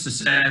guess just to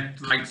say,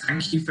 like,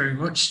 thank you very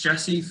much,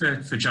 Jesse,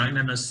 for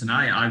joining us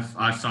tonight.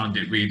 I've found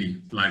it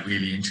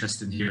really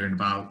interesting hearing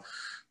about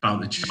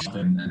the job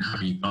and how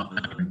you got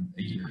there, and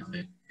you know,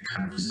 the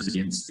kind of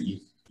resilience that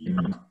you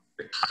know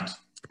had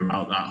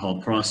throughout that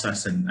whole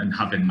process, and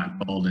having that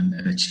goal and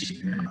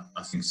achieving it.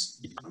 I think it's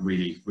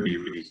really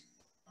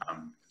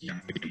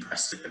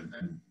impressive,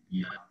 and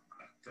you know,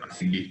 I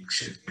think you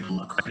should give a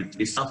lot of credit to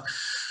yourself.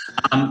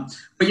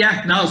 But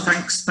yeah, no,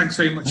 thanks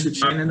very much for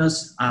joining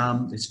us.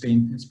 It's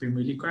been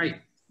really great.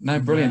 No,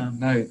 brilliant.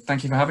 No,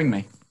 thank you for having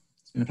me.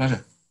 It's been a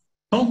pleasure.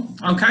 Cool.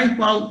 Okay.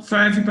 Well, for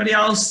everybody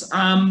else,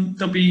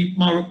 there'll be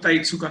more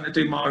updates. We're going to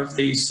do more of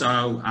these.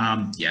 So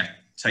yeah,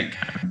 take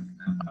care.